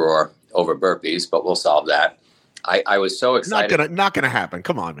an uproar over burpees, but we'll solve that. I was so excited. Not gonna happen.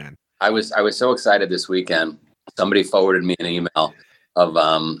 Come on, man. I was so excited this weekend. Somebody forwarded me an email of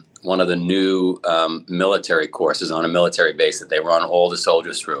one of the new military courses on a military base that they run all the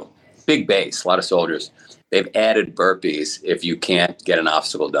soldiers through. Big base, a lot of soldiers. They've added burpees if you can't get an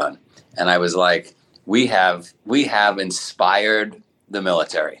obstacle done. And I was like, we have inspired the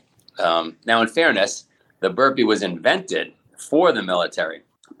military. Now, in fairness, the burpee was invented for the military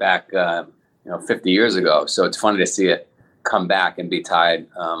back 50 years ago. So it's funny to see it come back and be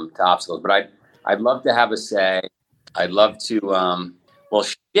tied to obstacles. But I'd love to have a say. I'd love to.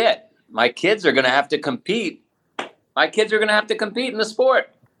 My kids are going to have to compete. My kids are going to have to compete in the sport.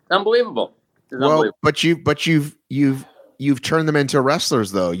 It's unbelievable. But you've turned them into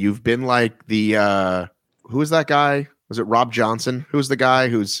wrestlers, though. You've been like the who is that guy? Was it Rob Johnson? Who's the guy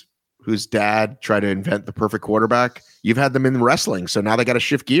whose dad tried to invent the perfect quarterback? You've had them in wrestling, so now they got to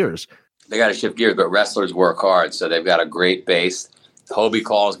shift gears. They got to shift gears, but wrestlers work hard, so they've got a great base. Hobie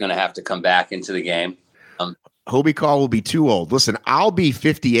Call is going to have to come back into the game. Hobie Call will be too old. Listen, I'll be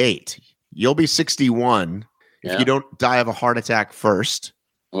 58. You'll be 61 if you don't die of a heart attack first.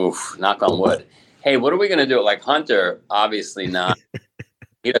 Oof, knock on wood. Hey, what are we going to do? Like Hunter, obviously not.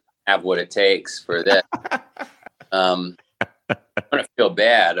 He doesn't have what it takes for this. I'm going to feel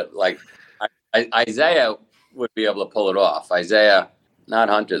bad. Like Isaiah would be able to pull it off. Isaiah, not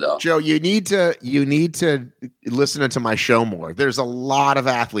Hunter, though. Joe, you need to listen to my show more. There's a lot of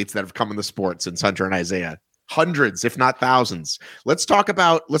athletes that have come in the sport since Hunter and Isaiah. Hundreds, if not thousands. Let's talk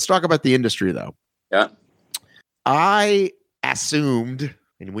about the industry, though. Yeah. I assumed,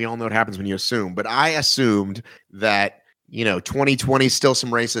 and we all know what happens when you assume, but I assumed that 2020 still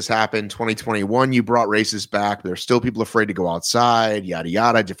some races happened. 2021 you brought races back. There's still people afraid to go outside, yada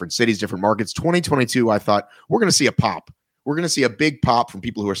yada, different cities, different markets. 2022 I thought we're going to see a pop. We're going to see a big pop from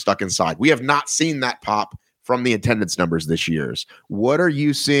people who are stuck inside. We have not seen that pop from the attendance numbers this year. What are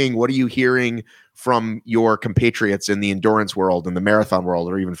you seeing? What are you hearing from your compatriots in the endurance world, in the marathon world,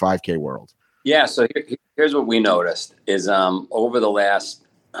 or even 5K world? Yeah, so here's what we noticed is over the last,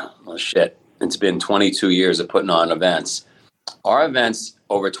 it's been 22 years of putting on events. Our events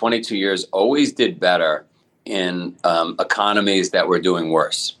over 22 years always did better in economies that were doing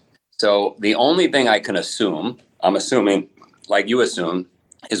worse. So the only thing I can assume, I'm assuming, like you assume,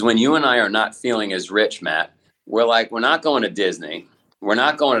 is when you and I are not feeling as rich, Matt, we're not going to Disney. We're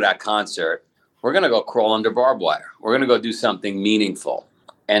not going to that concert. We're going to go crawl under barbed wire. We're going to go do something meaningful.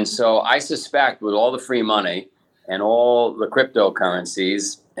 And so I suspect with all the free money and all the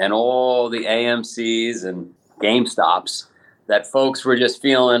cryptocurrencies and all the AMCs and GameStops, that folks were just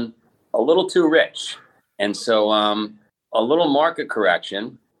feeling a little too rich. And so a little market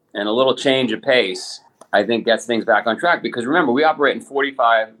correction and a little change of pace, I think, gets things back on track. Because remember, we operated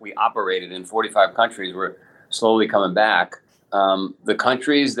in 45 countries. We're slowly coming back. The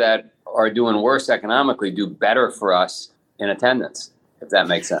countries that are doing worse economically do better for us in attendance, if that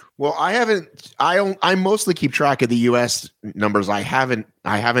makes sense. Well, I mostly keep track of the US numbers. I haven't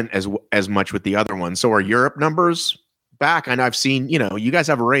as much with the other ones. So are Europe numbers back? And I've seen, you guys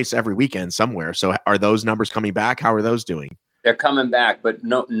have a race every weekend somewhere. So are those numbers coming back? How are those doing? They're coming back, but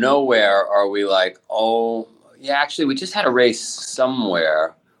nowhere are we like, oh, yeah, actually, we just had a race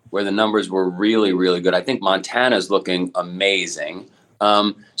somewhere where the numbers were really, really good. I think Montana's looking amazing.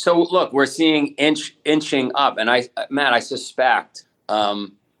 So look, we're seeing inching up. And Matt, I suspect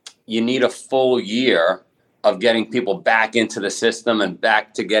you need a full year of getting people back into the system and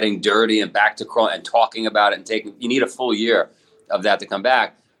back to getting dirty and back to crawling and talking about it and you need a full year of that to come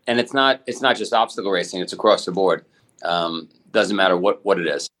back. And it's not just obstacle racing, it's across the board. Doesn't matter what it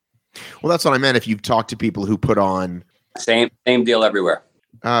is. Well, that's what I meant. If you've talked to people who put on same deal everywhere.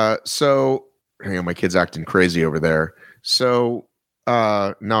 So hang on, my kid's acting crazy over there. So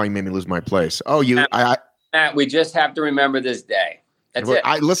now he made me lose my place. Oh, Matt, we just have to remember this day. That's it.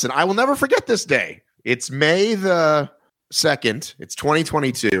 I will never forget this day. It's May the 2nd. It's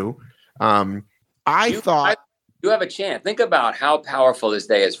 2022. You have a chance. Think about how powerful this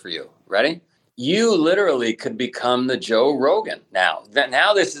day is for you. Ready? You literally could become the Joe Rogan now.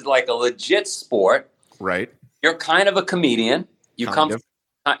 Now this is like a legit sport. Right. You're kind of a comedian. You come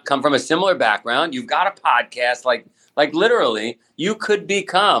from a similar background. You've got a podcast. Like literally, you could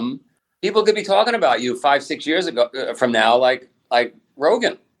become. People could be talking about you 5-6 years ago from now, like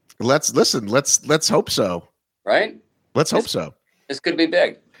Rogan. Let's hope so. Right? Let's hope so. This could be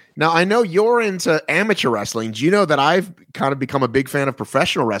big. Now, I know you're into amateur wrestling. Do you know that I've kind of become a big fan of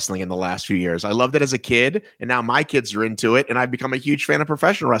professional wrestling in the last few years? I loved it as a kid, and now my kids are into it, and I've become a huge fan of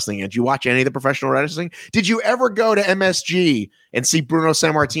professional wrestling. Did you watch any of the professional wrestling? Did you ever go to MSG and see Bruno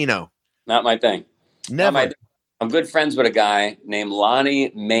Sammartino? Not my thing. Never. I'm good friends with a guy named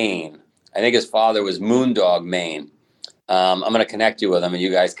Lonnie Main. I think his father was Moondog Main. I'm going to connect you with him, and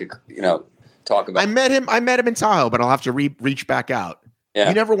you guys could, talk about. I met him in Tahoe, but I'll have to reach back out. Yeah.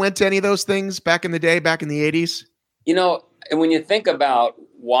 You never went to any of those things back in the day, back in the 80s? And when you think about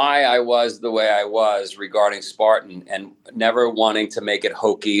why I was the way I was regarding Spartan and never wanting to make it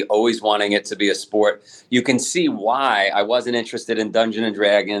hokey, always wanting it to be a sport, you can see why I wasn't interested in Dungeons and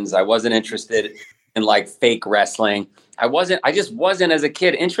Dragons. I wasn't interested in like fake wrestling. I just wasn't as a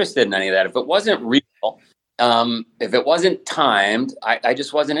kid interested in any of that. If it wasn't real, if it wasn't timed, I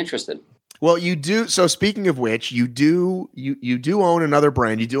just wasn't interested. Well, you do. So speaking of which, you do own another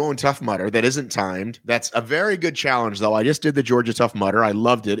brand. You do own Tough Mudder that isn't timed. That's a very good challenge, though. I just did the Georgia Tough Mudder. I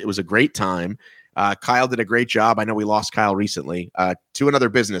loved it. It was a great time. Kyle did a great job. I know we lost Kyle recently to another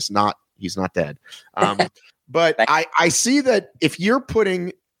business. He's not dead. But I see that if you're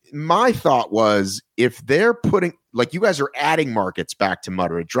putting, my thought was if they're putting, like you guys are adding markets back to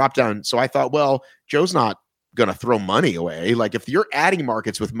Mudder, it dropped down. So I thought, well, Joe's not going to throw money away. Like if you're adding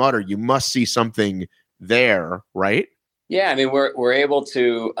markets with Mudder, you must see something there, right? Yeah, I mean we're able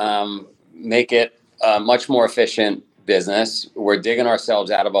to make it a much more efficient business. We're digging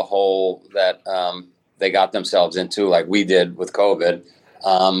ourselves out of a hole that they got themselves into, like we did with COVID.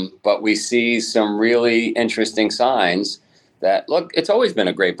 But we see some really interesting signs that look. It's always been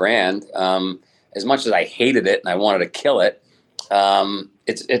a great brand. As much as I hated it and I wanted to kill it,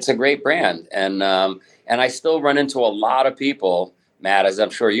 it's a great brand. And I still run into a lot of people, Matt, as I'm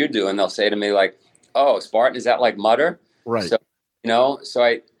sure you do, and they'll say to me like, "Oh, Spartan, is that like Mudder?" Right. So,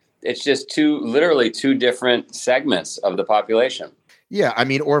 it's just literally two different segments of the population. Yeah, I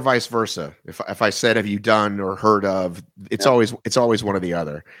mean, or vice versa. If I said, "Have you done or heard of?" It's always one or the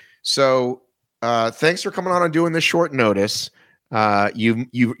other. So, thanks for coming on and doing this short notice.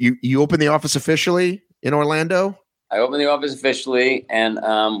 You opened the office officially in Orlando. I opened the office officially and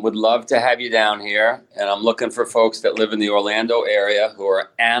would love to have you down here. And I'm looking for folks that live in the Orlando area who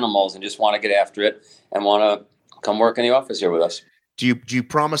are animals and just want to get after it and want to come work in the office here with us. Do you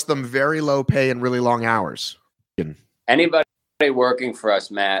promise them very low pay and really long hours? Anybody working for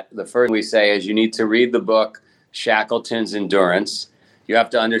us, Matt, the first thing we say is you need to read the book Shackleton's Endurance. You have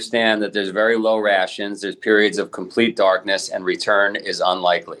to understand that there's very low rations. There's periods of complete darkness and return is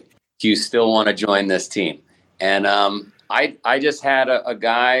unlikely. Do you still want to join this team? And I just had a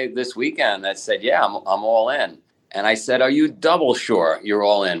guy this weekend that said, yeah, I'm all in. And I said, are you double sure you're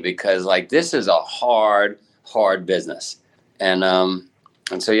all in? Because like this is a hard business. And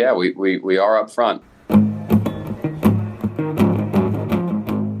so, yeah, we are up front.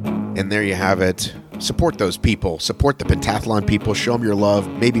 And there you have it. Support those people. Support the pentathlon people. Show them your love.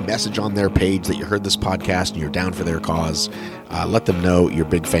 Maybe message on their page that you heard this podcast and you're down for their cause. Let them know you're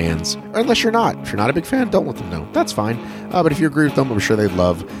big fans. Or unless you're not. If you're not a big fan, don't let them know. That's fine. But if you agree with them, I'm sure they'd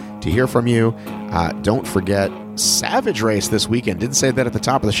love to hear from you. Don't forget Savage Race this weekend. Didn't say that at the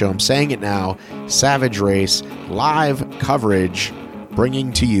top of the show. I'm saying it now. Savage Race live coverage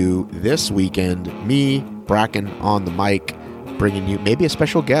bringing to you this weekend. Me, Bracken on the mic, bringing you maybe a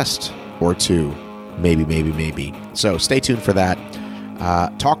special guest or two. Maybe. So stay tuned for that.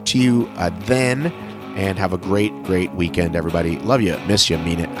 Talk to you then, and have a great weekend, everybody. Love you. Miss you.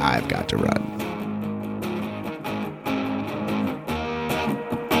 Mean it. I've got to run.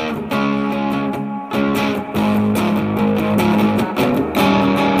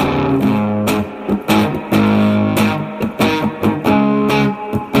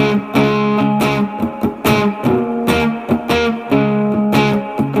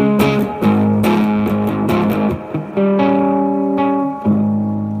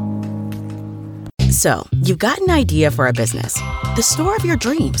 So, you've got an idea for a business, the store of your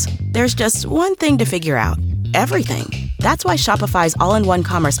dreams. There's just one thing to figure out: everything. That's why Shopify's all-in-one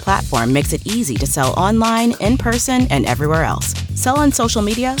commerce platform makes it easy to sell online, in person, and everywhere else. Sell on social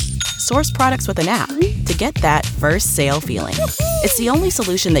media, source products with an app to get that first sale feeling. It's the only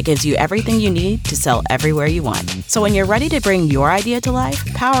solution that gives you everything you need to sell everywhere you want. So when you're ready to bring your idea to life,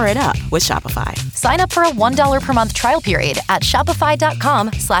 power it up with Shopify. Sign up for a $1 per month trial period at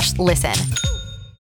shopify.com/listen.